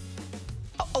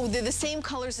 Oh, they're the same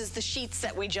colors as the sheets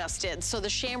that we just did. So the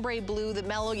chambray blue, the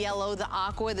mellow yellow, the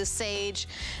aqua, the sage,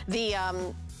 the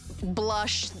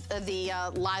blush,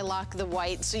 the lilac, the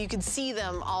white. So you can see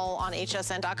them all on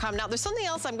hsn.com. Now there's something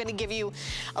else I'm gonna give you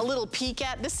a little peek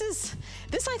at. This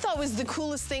I thought was the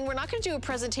coolest thing. We're not gonna do a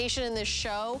presentation in this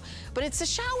show, but it's a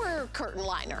shower curtain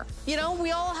liner. You know,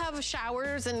 we all have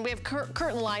showers and we have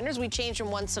curtain liners. We change them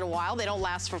once in a while. They don't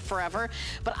last for forever,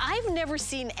 but I've never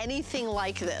seen anything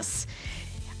like this.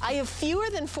 I have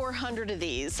fewer than 400 of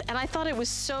these, and I thought it was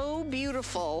so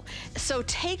beautiful. So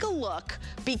take a look,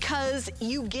 because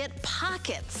you get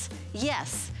pockets.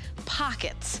 Yes,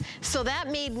 pockets. So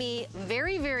that made me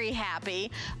very, very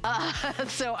happy.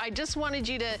 So I just wanted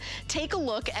you to take a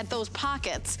look at those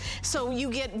pockets. So you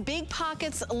get big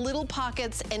pockets, little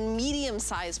pockets, and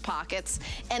medium-sized pockets,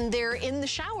 and they're in the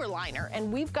shower liner.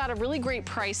 And we've got a really great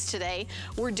price today.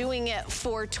 We're doing it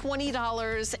for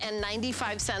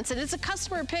 $20.95, and it's a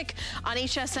customer pick on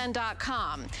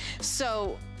hsn.com.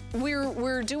 So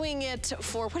we're doing it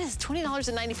for, what is it,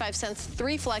 $20.95,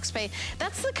 3 flex pay.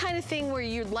 That's the kind of thing where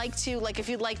you'd like to, like if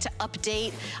you'd like to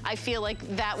update, I feel like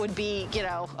that would be, you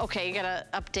know, okay, you gotta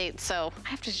update, so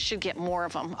I should get more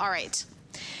of them. All right.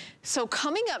 So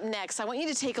coming up next, I want you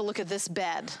to take a look at this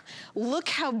bed. Look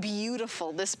how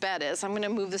beautiful this bed is. I'm gonna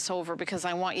move this over because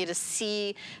I want you to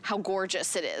see how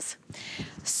gorgeous it is.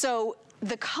 So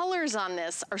the colors on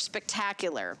this are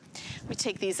spectacular. Let me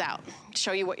take these out,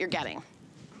 show you what you're getting.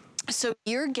 So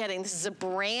you're getting, this is a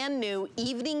brand new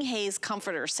evening haze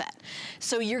comforter set.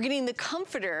 So you're getting the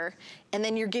comforter, and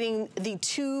then you're getting the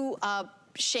 2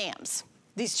 shams.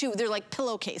 These 2, they're like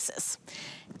pillowcases.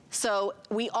 So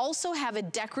we also have a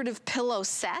decorative pillow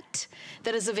set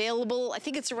that is available, I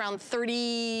think it's around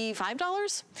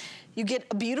 $35. You get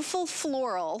a beautiful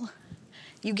floral,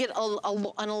 you get an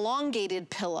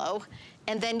elongated pillow,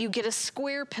 and then you get a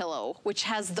square pillow, which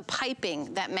has the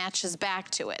piping that matches back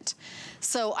to it.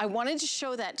 So I wanted to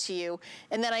show that to you,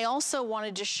 and then I also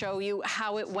wanted to show you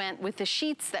how it went with the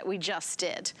sheets that we just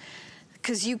did.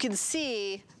 Because you can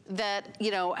see that, you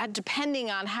know,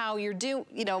 depending on how you're doing,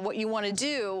 you know, what you want to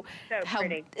do. So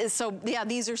pretty. So, yeah,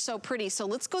 these are so pretty. So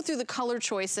let's go through the color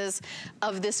choices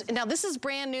of this. Now, this is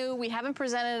brand new. We haven't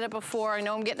presented it before. I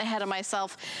know I'm getting ahead of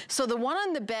myself. So the one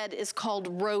on the bed is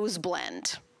called Rose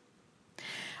Blend.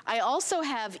 I also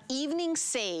have Evening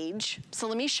Sage. So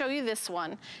let me show you this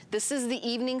one. This is the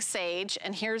Evening Sage,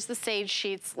 and here's the sage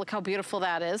sheets. Look how beautiful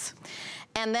that is.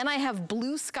 And then I have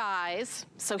Blue Skies.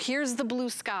 So here's the Blue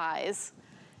Skies.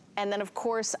 And then, of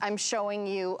course, I'm showing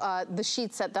you the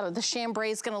sheet set. The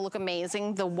chambray is going to look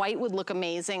amazing. The white would look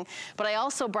amazing. But I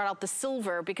also brought out the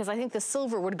silver because I think the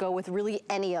silver would go with really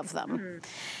any of them. Mm-hmm.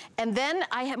 And then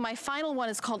I have my final one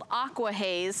is called Aqua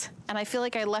Haze. And I feel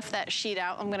like I left that sheet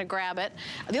out. I'm going to grab it.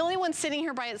 The only one sitting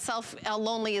here by itself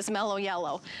lonely is Mellow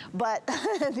Yellow. But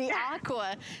the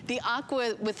aqua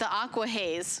with the Aqua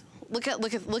Haze, look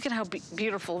at how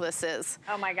beautiful this is.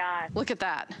 Oh, my God. Look at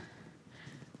that.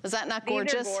 Is that not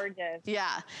gorgeous? These are gorgeous.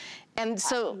 Yeah. And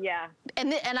so, yeah.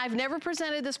 And I've never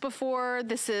presented this before.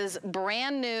 This is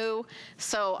brand new.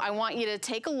 So I want you to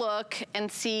take a look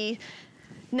and see.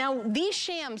 Now, these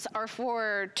shams are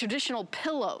for traditional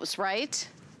pillows, right?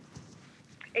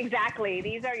 Exactly.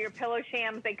 These are your pillow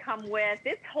shams they come with.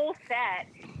 This whole set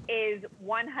is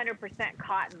 100%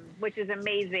 cotton, which is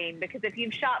amazing because if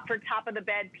you've shopped for top of the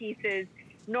bed pieces,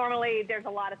 normally there's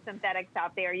a lot of synthetics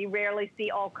out there. You rarely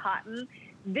see all cotton.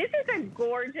 This is a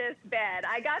gorgeous bed.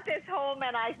 I got this home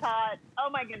and I thought,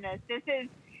 oh my goodness, this is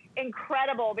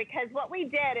incredible because what we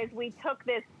did is we took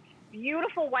this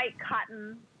beautiful white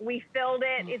cotton, we filled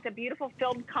it, it's a beautiful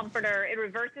filled comforter, it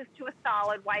reverses to a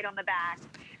solid white on the back,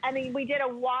 and then we did a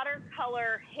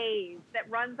watercolor haze that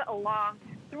runs along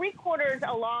 3/4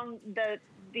 along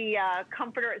the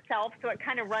comforter itself, so it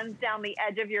kind of runs down the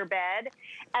edge of your bed,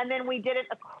 and then we did it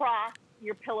across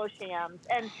your pillow shams.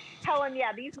 And Helen,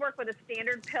 yeah, these work with a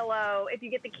standard pillow. If you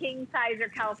get the king size or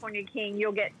California king,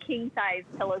 you'll get king size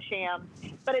pillow shams,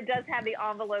 but it does have the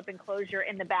envelope enclosure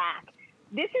in the back.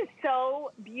 This is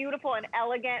so beautiful and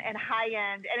elegant and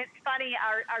high-end. And it's funny,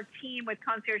 our team with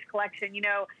Concierge Collection, you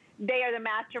know, they are the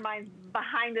masterminds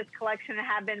behind this collection and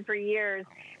have been for years.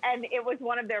 And it was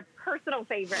one of their personal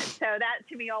favorites. So that,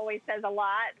 to me, always says a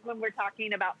lot when we're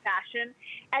talking about fashion.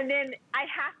 And then I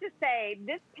have to say,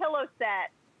 this pillow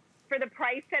set, for the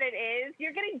price that it is,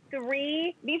 you're getting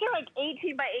 3. These are like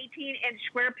 18 by 18 inch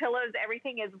square pillows.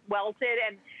 Everything is welted,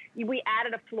 and we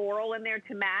added a floral in there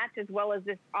to match, as well as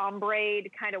this ombre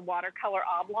kind of watercolor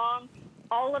oblong.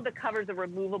 All of the covers are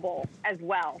removable as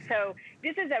well. So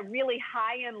this is a really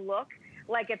high-end look,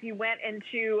 like if you went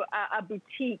into a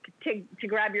boutique to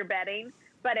grab your bedding,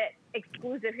 but it's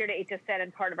exclusive here to HSN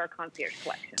and part of our Concierge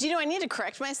collection. Do you know, I need to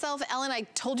correct myself, Ellen. I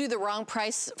told you the wrong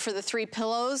price for the 3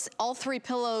 pillows. All 3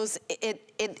 pillows,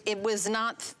 it was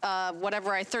not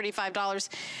 $35.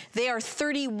 They are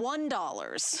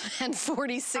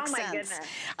 $31.46. Oh my goodness.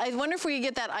 I wonder if we could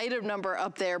get that item number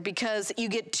up there, because you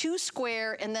get 2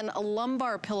 square and then a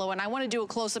lumbar pillow. And I want to do a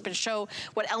close-up and show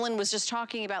what Ellen was just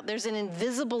talking about. There's an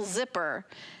invisible zipper.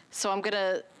 So I'm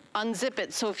gonna unzip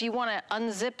it. So if you want to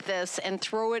unzip this and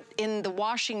throw it in the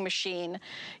washing machine,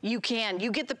 you can.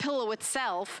 You get the pillow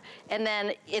itself, and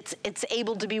then it's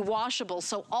able to be washable.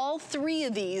 So all 3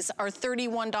 of these are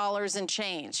 $31 and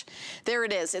change. There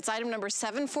it is. It's item number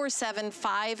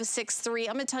 747563.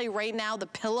 I'm going to tell you right now, the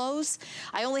pillows,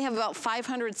 I only have about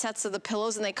 500 sets of the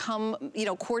pillows, and they come, you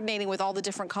know, coordinating with all the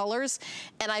different colors.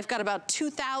 And I've got about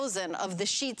 2,000 of the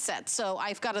sheet sets. So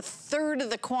I've got 1/3 of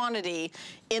the quantity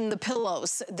in the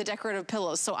pillows, the decorative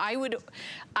pillows. So I would,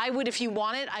 if you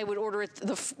want it, I would order it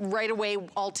right away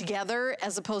altogether,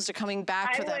 as opposed to coming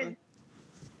back for them.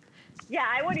 Yeah,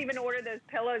 I would even order those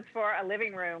pillows for a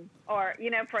living room, or, you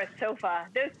know, for a sofa.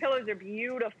 Those pillows are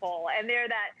beautiful, and they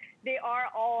are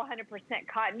all 100%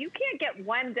 cotton. You can't get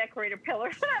 1 decorative pillow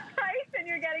for that price, and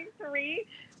you're getting 3.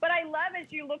 But I love,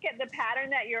 as you look at the pattern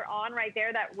that you're on right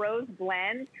there, that rose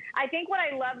blend. I think what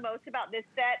I love most about this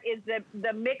set is the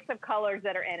mix of colors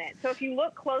that are in it. So if you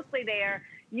look closely there,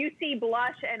 you see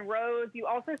blush and rose. You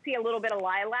also see a little bit of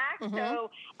lilac. So,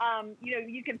 you know,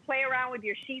 you can play around with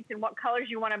your sheets and what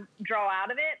colors you want to draw out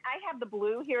of it. I have the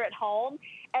blue here at home.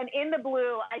 And in the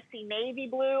blue, I see navy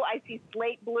blue. I see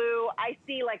slate blue. I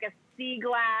see like a sea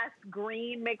glass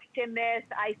green mixed in this.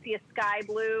 I see a sky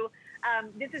blue.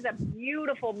 This is a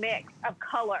beautiful mix of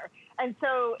color. And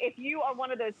so if you are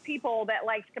one of those people that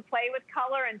likes to play with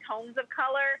color and tones of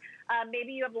color,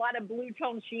 maybe you have a lot of blue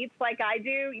tone sheets like I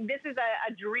do, this is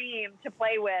a dream to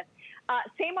play with.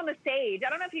 Same on the sage. I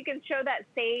don't know if you can show that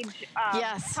sage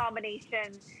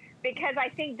combination, because I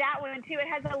think that one too, it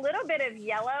has a little bit of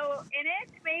yellow in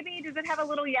it, maybe. Does it have a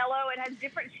little yellow? It has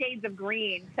different shades of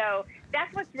green. So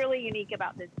that's what's really unique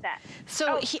about this set.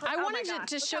 So I wanted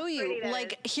to show you,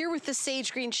 like here with the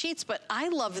sage green sheets, but I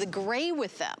love the gray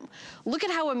with them. Look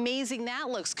at how amazing that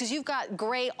looks, because you've got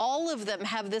gray. All of them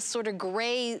have this sort of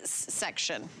gray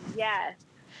section. Yes.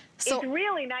 So, it's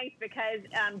really nice because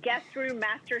guest room,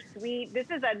 master suite, this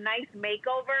is a nice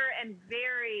makeover and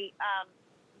very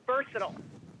versatile.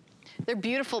 They're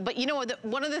beautiful, but you know what?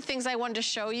 One of the things I wanted to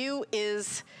show you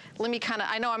is, let me kind of,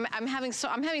 I know I'm having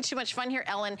too much fun here,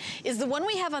 Ellen, is the one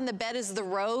we have on the bed is the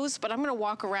rose, but I'm going to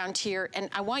walk around here, and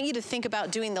I want you to think about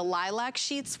doing the lilac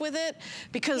sheets with it,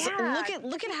 because look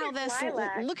at how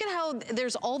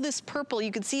there's all this purple.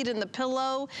 You can see it in the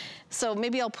pillow. So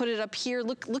maybe I'll put it up here.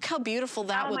 Look how beautiful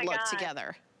that would look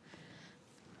together.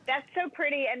 That's so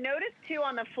pretty. And notice too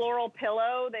on the floral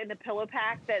pillow, in the pillow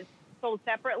pack that's sold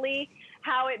separately,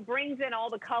 how it brings in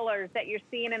all the colors that you're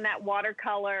seeing in that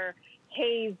watercolor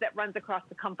haze that runs across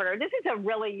the comforter. This is a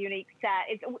really unique set.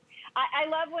 I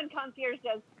love when Concierge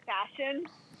does fashion,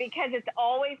 because it's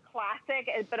always classic,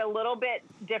 but a little bit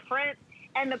different,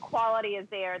 and the quality is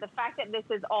there. The fact that this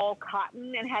is all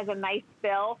cotton and has a nice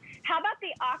fill. How about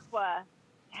the aqua,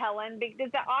 Helen?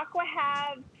 Does the aqua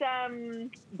have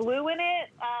some blue in it,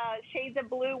 shades of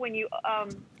blue, when you,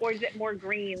 or is it more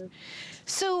green?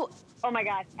 So, oh my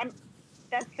gosh,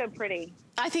 that's so pretty.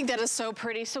 I think that is so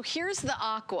pretty. So here's the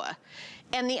aqua.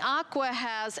 And the aqua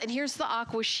has, and here's the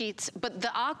aqua sheets, but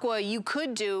the aqua, you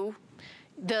could do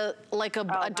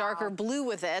a darker blue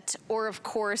with it, or of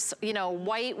course, you know,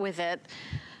 white with it.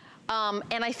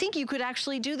 And I think you could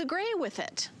actually do the gray with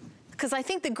it, because I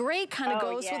think the gray kind of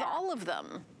goes with all of them.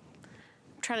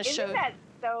 I'm trying to show. Isn't that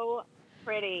so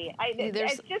pretty?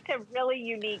 It's just a really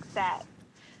unique set.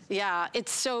 Yeah,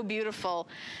 it's so beautiful.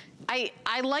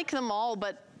 I like them all,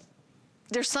 but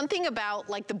there's something about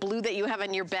like the blue that you have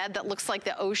on your bed that looks like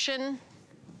the ocean.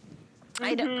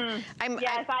 I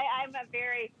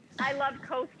love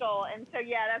coastal, and so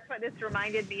yeah, that's what this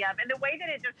reminded me of. And the way that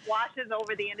it just washes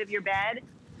over the end of your bed,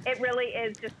 It really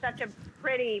is just such a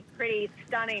pretty,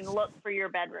 stunning look for your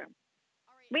bedroom.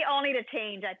 We all need a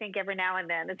change, I think, every now and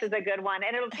then. This is a good one.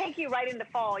 And it'll take you right into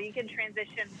fall. You can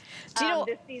transition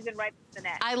this season right to the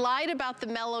next. I lied about the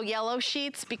mellow yellow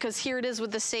sheets because here it is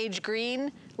with the sage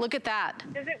green. Look at that.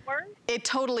 Does it work? It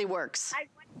totally works. I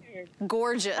wondered.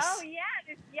 Gorgeous. Oh, yeah,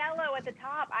 this yellow at the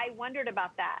top. I wondered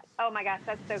about that. Oh, my gosh,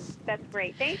 that's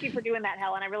great. Thank you for doing that,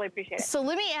 Helen. I really appreciate it. So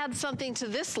let me add something to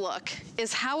this look,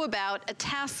 is how about a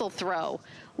tassel throw?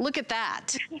 Look at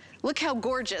that. Look how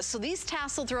gorgeous. So these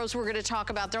tassel throws we're gonna talk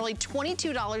about, they're only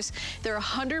 $22. They're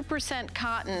 100%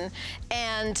 cotton,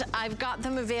 and I've got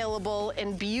them available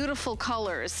in beautiful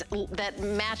colors that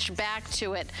match back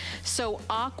to it. So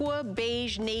aqua,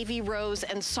 beige, navy rose,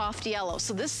 and soft yellow.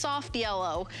 So this soft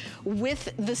yellow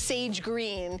with the sage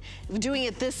green, doing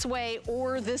it this way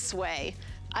or this way,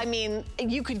 I mean,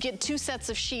 you could get 2 sets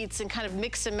of sheets and kind of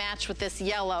mix and match with this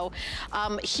yellow.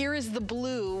 Here is the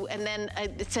blue, and then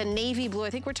it's a navy blue. I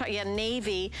think we're talking, yeah,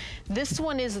 navy. This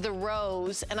one is the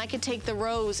rose, and I could take the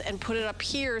rose and put it up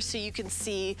here so you can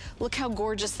see, look how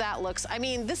gorgeous that looks. I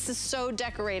mean, this is so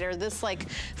decorator, this like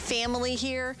family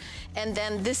here. And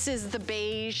then this is the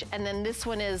beige, and then this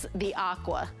one is the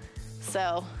aqua.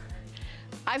 So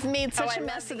I've made such a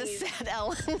mess of this set,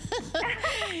 Ellen.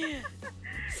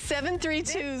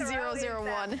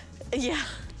 732001. Yeah.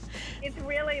 It's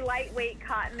really lightweight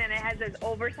cotton, and it has those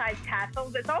oversized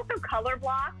tassels. It's also color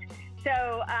blocked,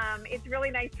 so it's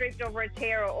really nice draped over a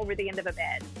chair or over the end of a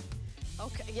bed.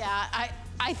 Okay, yeah,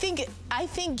 I think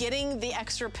getting the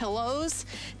extra pillows,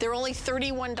 they're only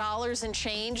 $31 and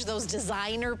change, those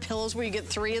designer pillows where you get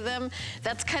 3 of them,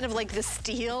 that's kind of like the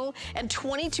steal, and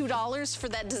 $22 for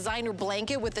that designer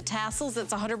blanket with the tassels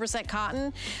that's 100%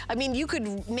 cotton. I mean, you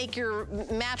could make your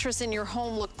mattress in your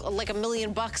home look like $1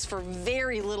 million for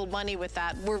very little money with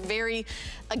that. We're very,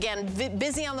 again,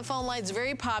 busy on the phone lines,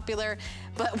 very popular,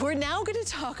 but we're now gonna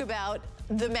talk about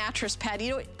the mattress pad.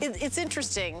 You know, it's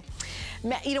interesting.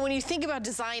 You know, when you think about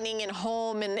designing in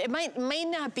home, and it may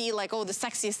not be like, oh, the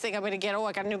sexiest thing I'm gonna get, oh,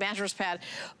 I got a new mattress pad.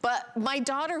 But my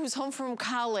daughter who's home from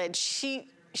college,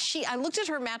 I looked at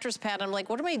her mattress pad and I'm like,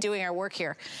 what am I doing? I work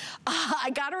here.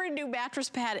 I got her a new mattress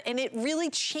pad, and it really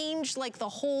changed like the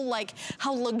whole, like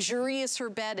how luxurious her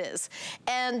bed is.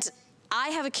 And I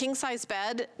have a king size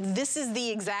bed. This is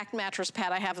the exact mattress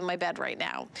pad I have in my bed right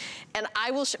now. And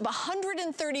I will,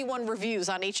 131 reviews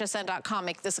on hsn.com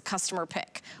make this a customer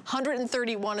pick.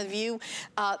 131 of you.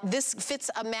 This fits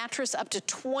a mattress up to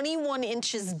 21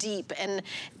 inches deep. And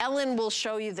Ellen will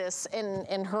show you this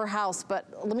in her house, but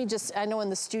let me just, I know in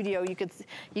the studio you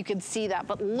could see that,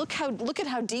 but look at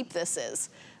how deep this is.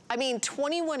 I mean,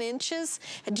 21 inches.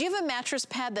 Do you have a mattress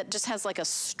pad that just has like a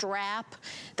strap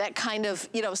that kind of,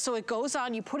 you know, so it goes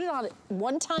on, you put it on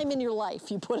one time in your life,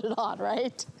 you put it on,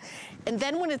 right? And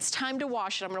then when it's time to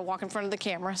wash it, I'm gonna walk in front of the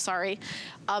camera, sorry.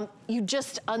 You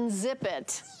just unzip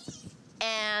it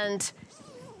and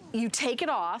you take it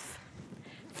off,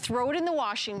 throw it in the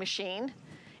washing machine,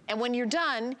 and when you're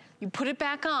done, you put it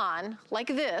back on like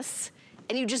this,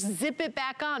 and you just zip it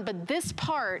back on, but this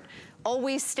part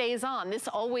always stays on. This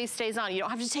always stays on. You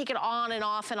don't have to take it on and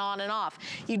off and on and off.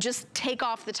 You just take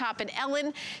off the top. And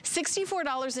Ellen,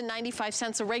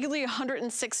 $64.95, so regularly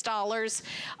 $106.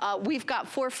 We've got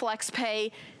 4 flex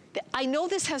pay. I know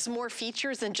this has more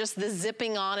features than just the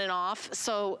zipping on and off.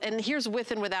 So, and here's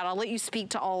with and without. I'll let you speak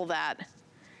to all of that.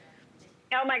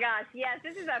 Oh my gosh, yes,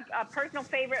 this is a personal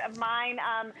favorite of mine.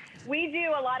 We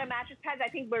do a lot of mattress pads. I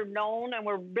think we're known and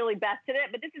we're really best at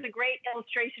it, but this is a great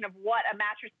illustration of what a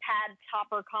mattress pad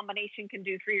topper combination can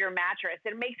do for your mattress.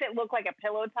 It makes it look like a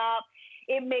pillow top.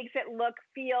 It makes it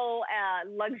feel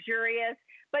luxurious,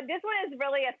 but this one is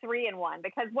really a 3-in-1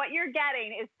 because what you're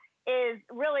getting is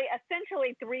really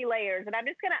essentially 3 layers. And I'm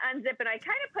just gonna unzip it. I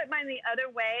kind of put mine the other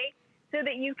way so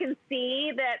that you can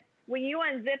see that when you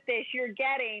unzip this, you're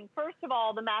getting, first of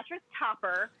all, the mattress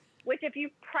topper, which if you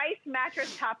price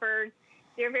mattress toppers,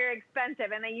 they're very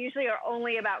expensive, and they usually are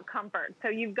only about comfort. So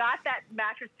you've got that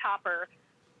mattress topper.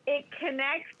 It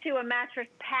connects to a mattress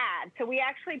pad. So we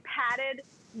actually padded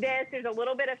this. There's a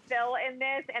little bit of fill in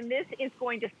this, and this is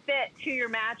going to fit to your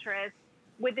mattress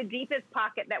with the deepest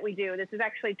pocket that we do. This is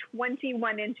actually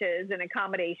 21 inches in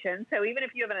accommodation. So even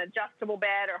if you have an adjustable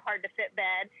bed or hard to fit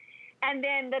bed, and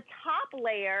then the top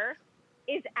layer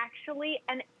is actually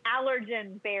an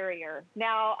allergen barrier.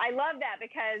 Now, I love that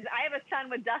because I have a son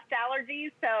with dust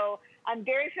allergies, so I'm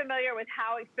very familiar with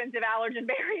how expensive allergen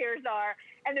barriers are.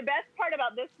 And the best part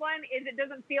about this one is it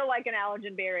doesn't feel like an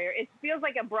allergen barrier. It feels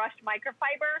like a brushed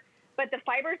microfiber, but the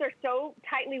fibers are so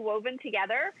tightly woven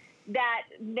together that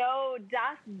no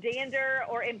dust, dander,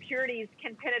 or impurities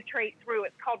can penetrate through.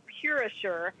 It's called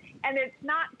PureAssure, and it's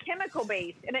not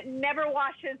chemical-based, and it never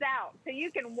washes out. So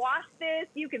you can wash this,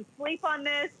 you can sleep on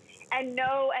this, and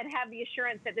know and have the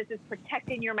assurance that this is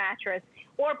protecting your mattress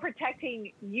or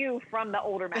protecting you from the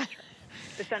older mattress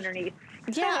that's underneath.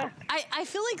 Yeah, I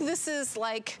feel like this is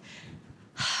like...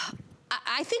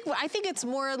 I think it's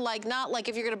more like, not like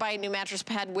if you're gonna buy a new mattress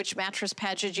pad, which mattress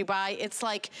pad should you buy? It's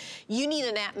like, you need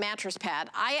a mattress pad.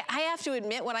 I have to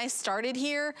admit, when I started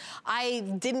here, I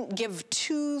didn't give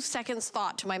 2 seconds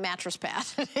thought to my mattress pad.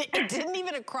 It didn't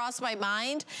even cross my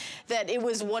mind that it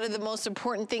was one of the most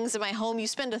important things in my home. You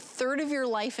spend a third of your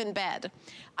life in bed.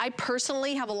 I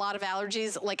personally have a lot of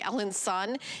allergies, like Ellen's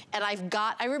son, and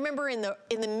I remember in the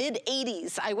mid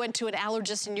 80s, I went to an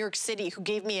allergist in New York City who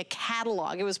gave me a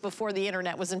catalog. It was before the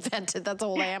internet was invented, that's how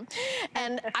old I am.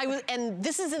 And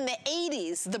this is in the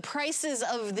 80s. The prices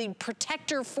of the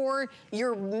protector for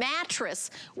your mattress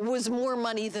was more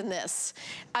money than this.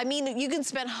 I mean, you can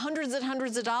spend hundreds and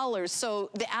hundreds of dollars. So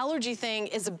the allergy thing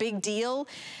is a big deal.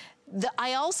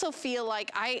 I also feel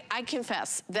like, I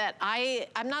confess that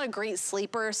I'm not a great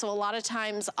sleeper, so a lot of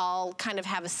times I'll kind of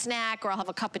have a snack or I'll have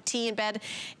a cup of tea in bed,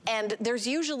 and there's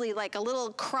usually like a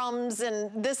little crumbs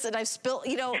and this, and I've spilled,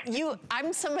 you know,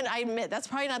 I'm someone, I admit, that's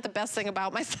probably not the best thing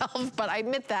about myself, but I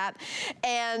admit that.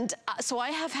 And so I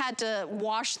have had to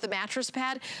wash the mattress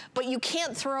pad, but you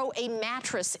can't throw a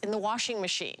mattress in the washing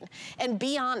machine. And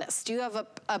be honest, do you have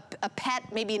a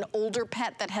pet, maybe an older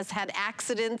pet that has had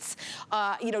accidents?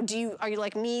 You know, are you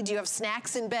like me? Do you have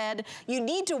snacks in bed? You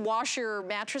need to wash your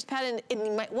mattress pad. And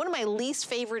one of my least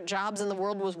favorite jobs in the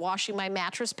world was washing my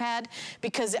mattress pad,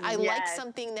 because I liked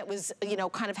something that was, you know,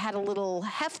 kind of had a little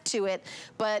heft to it,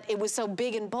 but it was so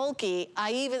big and bulky.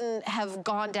 I even have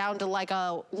gone down to like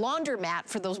a laundromat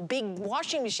for those big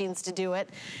washing machines to do it.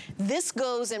 This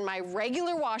goes in my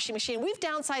regular washing machine. We've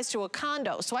downsized to a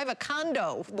condo, so I have a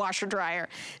condo washer dryer.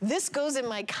 This goes in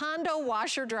my condo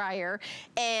washer dryer,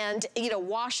 and, you know,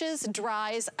 washes,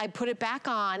 dries, I put it back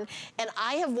on, and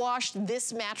I have washed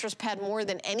this mattress pad more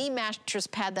than any mattress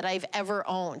pad that I've ever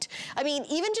owned. I mean,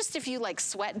 even just if you like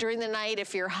sweat during the night,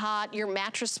 if you're hot, your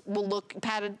mattress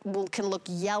can look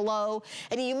yellow,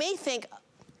 and you may think,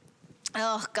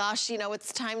 oh gosh, you know,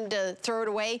 it's time to throw it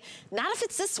away. Not if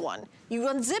it's this one. You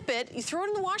unzip it, you throw it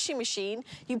in the washing machine,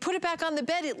 you put it back on the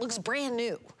bed, it looks brand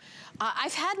new.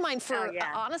 I've had mine for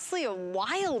honestly a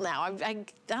while now. I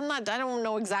don't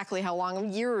know exactly how long, a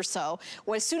year or so.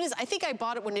 Well, as soon as, I think I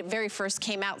bought it when it very first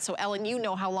came out. So Ellen, you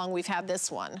know how long we've had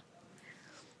this one.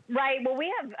 Right, well,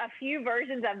 we have a few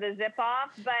versions of the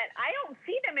zip-off, but I don't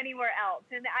see them anywhere else.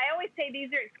 And I always say these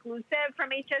are exclusive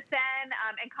from HSN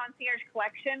and Concierge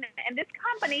Collection. And this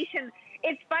combination,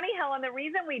 it's funny, Helen, the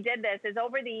reason we did this is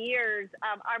over the years,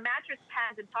 our mattress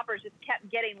pads and toppers just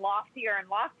kept getting loftier and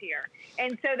loftier.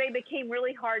 And so they became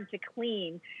really hard to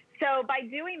clean. So by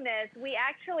doing this, we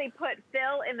actually put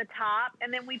fill in the top,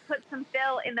 and then we put some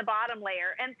fill in the bottom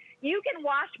layer. And you can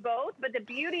wash both, but the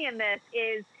beauty in this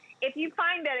is, if you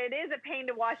find that it is a pain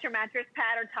to wash your mattress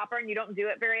pad or topper and you don't do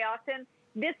it very often,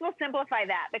 this will simplify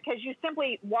that, because you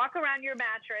simply walk around your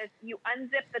mattress, you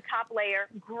unzip the top layer,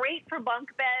 great for bunk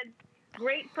beds,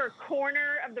 great for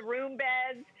corner of the room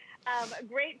beds,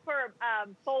 great for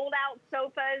fold-out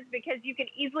sofas, because you can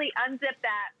easily unzip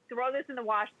that, throw this in the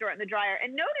wash, throw it in the dryer.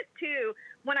 And notice, too,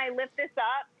 when I lift this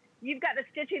up, you've got the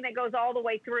stitching that goes all the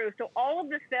way through. So all of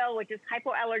the fill, which is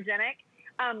hypoallergenic,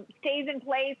 stays in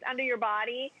place under your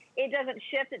body. It doesn't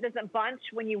shift, it doesn't bunch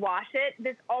when you wash it.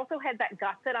 This also has that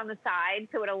gusset on the side,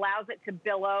 so it allows it to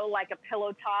billow like a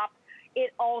pillow top.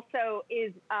 It also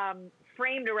is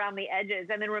framed around the edges.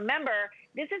 And then remember,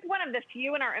 this is one of the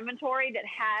few in our inventory that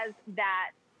has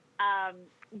that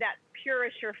that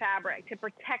PureAssure fabric to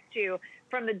protect you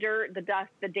from the dirt, the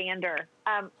dust, the dander.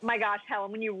 My gosh,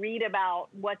 Helen, when you read about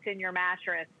what's in your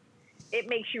mattress, it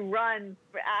makes you run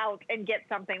out and get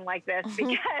something like this,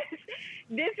 because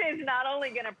this is not only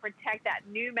going to protect that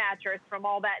new mattress from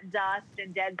all that dust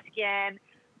and dead skin,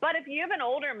 but if you have an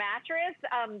older mattress,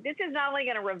 this is not only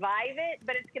going to revive it,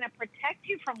 but it's going to protect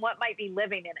you from what might be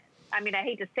living in it. I mean, I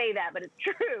hate to say that, but it's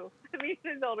true. I mean,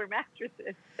 these older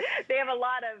mattresses, they have a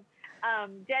lot of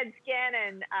dead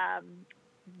skin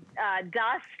and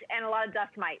dust, and a lot of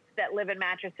dust mites that live in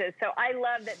mattresses. So I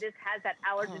love that this has that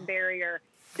allergen barrier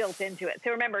built into it.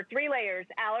 So remember, 3 layers,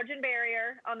 allergen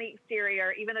barrier on the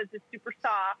exterior, even though this is super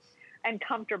soft and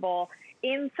comfortable.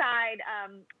 Inside,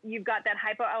 you've got that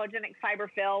hypoallergenic fiber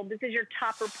fill. This is your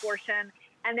topper portion.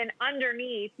 And then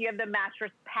underneath, you have the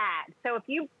mattress pad. So if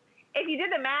you if you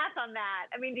did the math on that,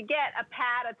 I mean, to get a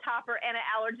pad, a topper, and an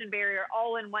allergen barrier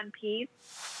all in one piece,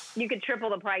 you could triple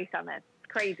the price on this.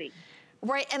 It's crazy.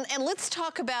 Right, and let's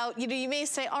talk about, you know, you may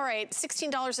say, all right,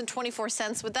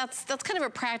 $16.24, but that's kind of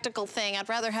a practical thing. I'd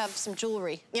rather have some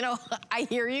jewelry. You know, I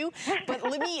hear you, but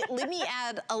let me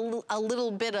add a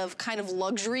little bit of kind of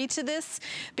luxury to this,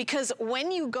 because when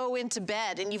you go into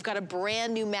bed and you've got a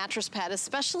brand new mattress pad,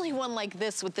 especially one like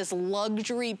this with this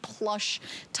luxury plush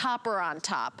topper on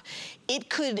top, it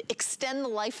could extend the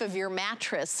life of your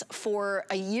mattress for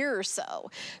a year or so.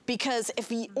 Because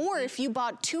if you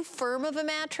bought too firm of a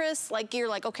mattress, like you're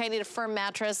like, okay, I need a firm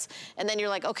mattress, and then you're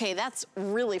like, okay, that's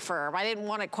really firm. I didn't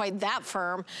want it quite that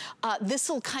firm. This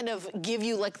will kind of give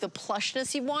you like the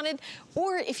plushness you wanted.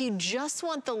 Or if you just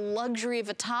want the luxury of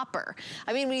a topper.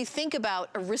 I mean, when you think about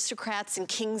aristocrats and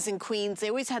kings and queens, they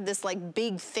always had this like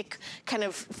big, thick kind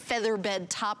of feather bed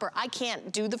topper. I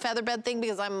can't do the feather bed thing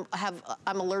because I'm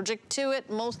allergic to it.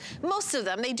 Most of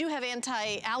them, they do have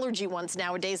anti-allergy ones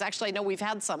nowadays. Actually, I know we've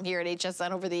had some here at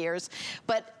HSN over the years,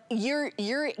 but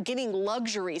you're getting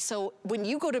luxury. So when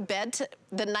you go to bed,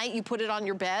 the night you put it on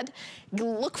your bed,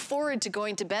 look forward to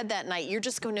going to bed that night. You're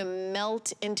just going to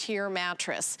melt into your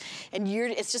mattress, and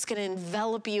it's just going to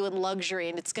envelop you in luxury,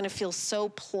 and it's going to feel so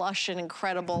plush and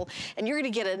incredible. And you're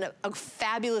going to get a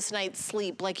fabulous night's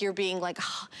sleep, like you're being like,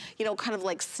 you know, kind of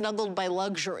like snuggled by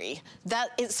luxury.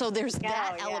 So there's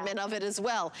that element of it as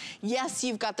well. Yes,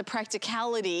 you've got the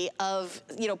practicality of,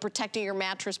 you know, protecting your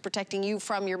mattress, protecting you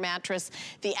from your mattress,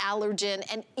 the allergen.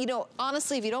 And, you know,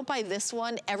 honestly, if you don't buy this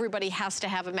one, everybody has to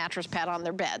have a mattress pad on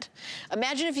their bed.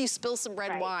 Imagine if you spill some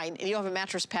red wine and you have a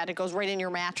mattress pad, it goes right in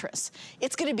your mattress.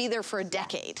 It's going to be there for a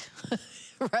decade.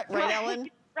 right,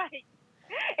 Ellen? Right.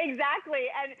 Exactly.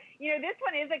 And, you know, this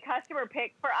one is a customer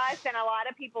pick for us, and a lot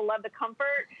of people love the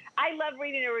comfort. I love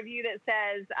reading a review that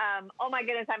says, oh my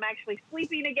goodness, I'm actually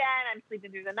sleeping again. I'm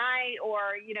sleeping through the night,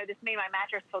 or, you know, this made my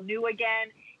mattress feel new again.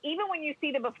 Even when you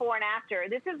see the before and after,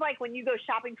 this is like when you go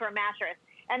shopping for a mattress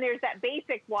and there's that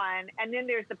basic one, and then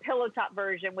there's the pillow top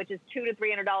version, which is $200 to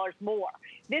 $300 more.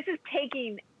 This is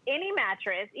taking any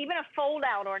mattress, even a fold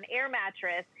out or an air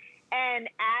mattress, and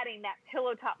adding that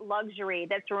pillow top luxury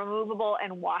that's removable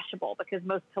and washable, because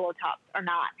most pillow tops are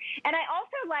not. And I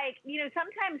also like, you know,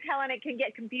 sometimes, Helen, it can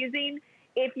get confusing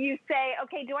if you say,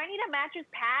 okay, do I need a mattress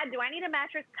pad? Do I need a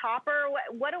mattress topper?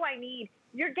 What do I need?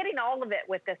 You're getting all of it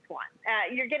with this one.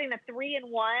 You're getting a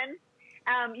 3-in-1.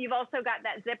 You've also got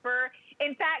that zipper.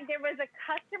 In fact, there was a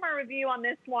customer review on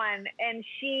this one, and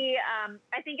she,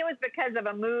 I think it was because of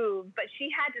a move, but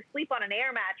she had to sleep on an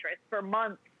air mattress for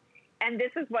months. And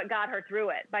this is what got her through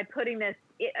it, by putting this.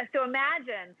 So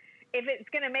imagine if it's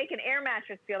going to make an air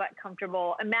mattress feel that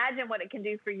comfortable. Imagine what it can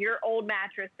do for your old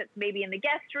mattress that's maybe in the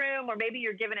guest room, or maybe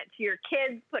you're giving it to your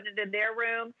kids, putting it in their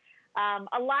room.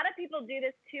 A lot of people do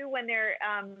this too when they're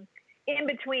in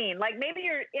between. Like maybe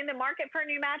you're in the market for a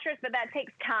new mattress, but that takes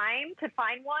time to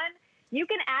find one. You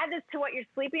can add this to what you're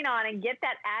sleeping on and get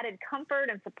that added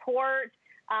comfort and support.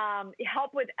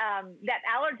 Help with that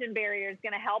allergen barrier is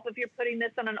going to help if you're putting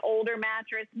this on an older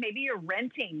mattress. Maybe you're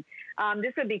renting.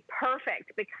 This would be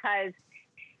perfect because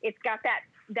it's got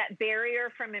that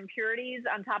barrier from impurities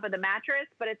on top of the mattress,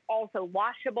 but it's also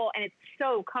washable and it's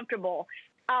so comfortable.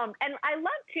 And I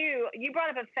love too, you brought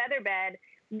up a feather bed.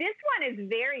 This one is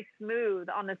very smooth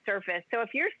on the surface. So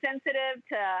if you're sensitive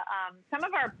to some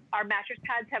of our mattress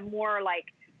pads have more like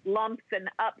lumps and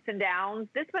ups and downs.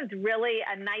 This one's really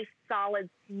a nice, solid,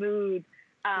 smooth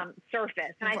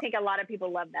surface. And I think a lot of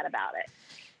people love that about it.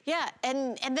 Yeah,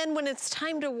 and then when it's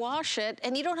time to wash it,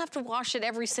 and you don't have to wash it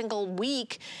every single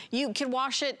week, you can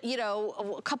wash it, you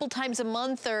know, a couple times a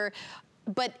month,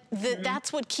 but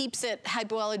that's what keeps it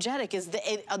hypoallergenic. Is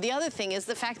the other thing is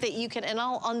the fact that you can, and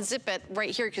I'll unzip it right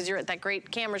here because you're at that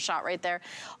great camera shot right there.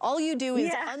 All you do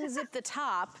is unzip the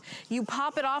top, you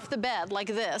pop it off the bed like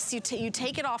this, you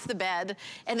take it off the bed,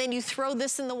 and then you throw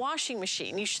this in the washing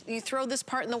machine. You throw this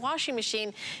part in the washing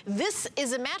machine. This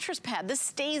is a mattress pad. This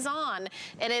stays on,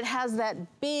 and it has that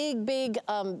big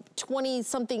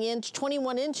 20-something inch,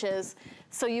 21 inches.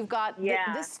 So you've got,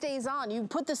 this stays on. You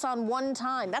put this on one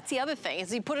time. That's the other thing,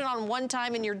 is you put it on one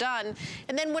time and you're done.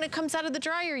 And then when it comes out of the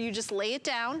dryer, you just lay it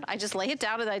down. I just lay it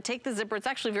down and I take the zipper. It's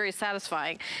actually very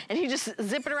satisfying. And you just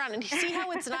zip it around. And you see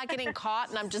how it's not getting caught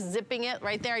and I'm just zipping it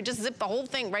right there? I just zip the whole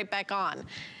thing right back on.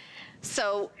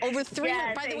 So over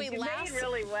 300, by the way, made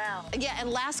really well. Yeah, and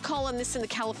last call on this in the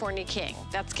California King.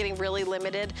 That's getting really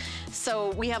limited. So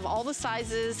we have all the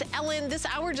sizes. Ellen, this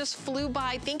hour just flew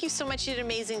by. Thank you so much. You did an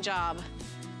amazing job.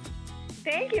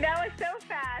 Thank you. That was so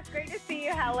fast. Great to see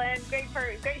you, Helen. Great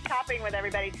shopping with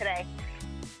everybody today.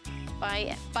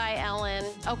 Bye, Ellen.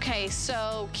 Okay,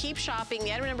 so keep shopping.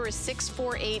 The item number is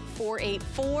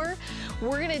 648484.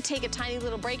 We're gonna take a tiny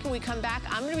little break. When we come back,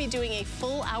 I'm gonna be doing a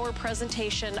full hour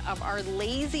presentation of our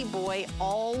Lazy Boy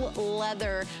all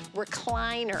leather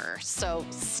recliner. So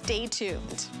stay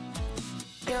tuned.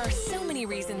 There are so many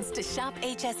reasons to shop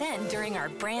HSN during our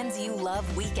Brands You Love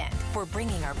weekend. We're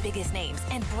bringing our biggest names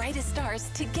and brightest stars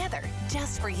together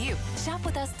just for you. Shop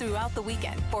with us throughout the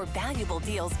weekend for valuable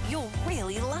deals you'll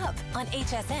really love on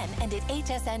HSN and at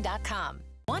hsn.com.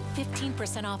 Want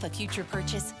 15% off a future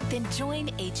purchase? Then join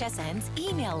HSN's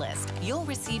email list. You'll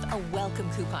receive a welcome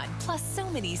coupon, plus so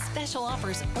many special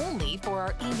offers only for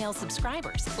our email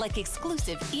subscribers, like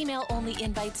exclusive email-only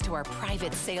invites to our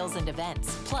private sales and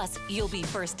events. Plus, you'll be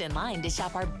first in line to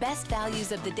shop our best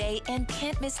values of the day and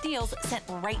can't miss deals sent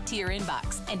right to your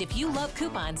inbox. And if you love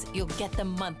coupons, you'll get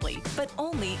them monthly, but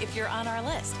only if you're on our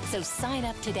list. So sign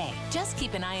up today. Just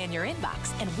keep an eye on your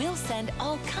inbox, and we'll send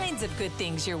all kinds of good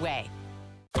things your way.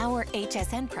 Our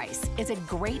HSN price is a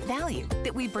great value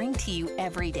that we bring to you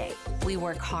every day. We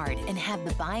work hard and have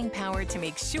the buying power to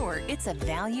make sure it's a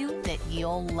value that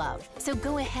you'll love. So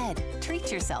go ahead,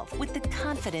 treat yourself with the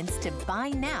confidence to buy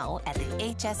now at the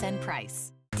HSN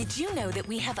price. Did you know that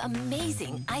we have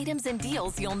amazing items and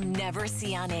deals you'll never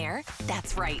see on air?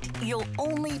 That's right, you'll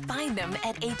only find them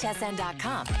at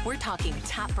hsn.com. We're talking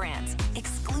top brands,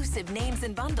 exclusive names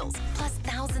and bundles, plus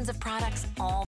thousands of products all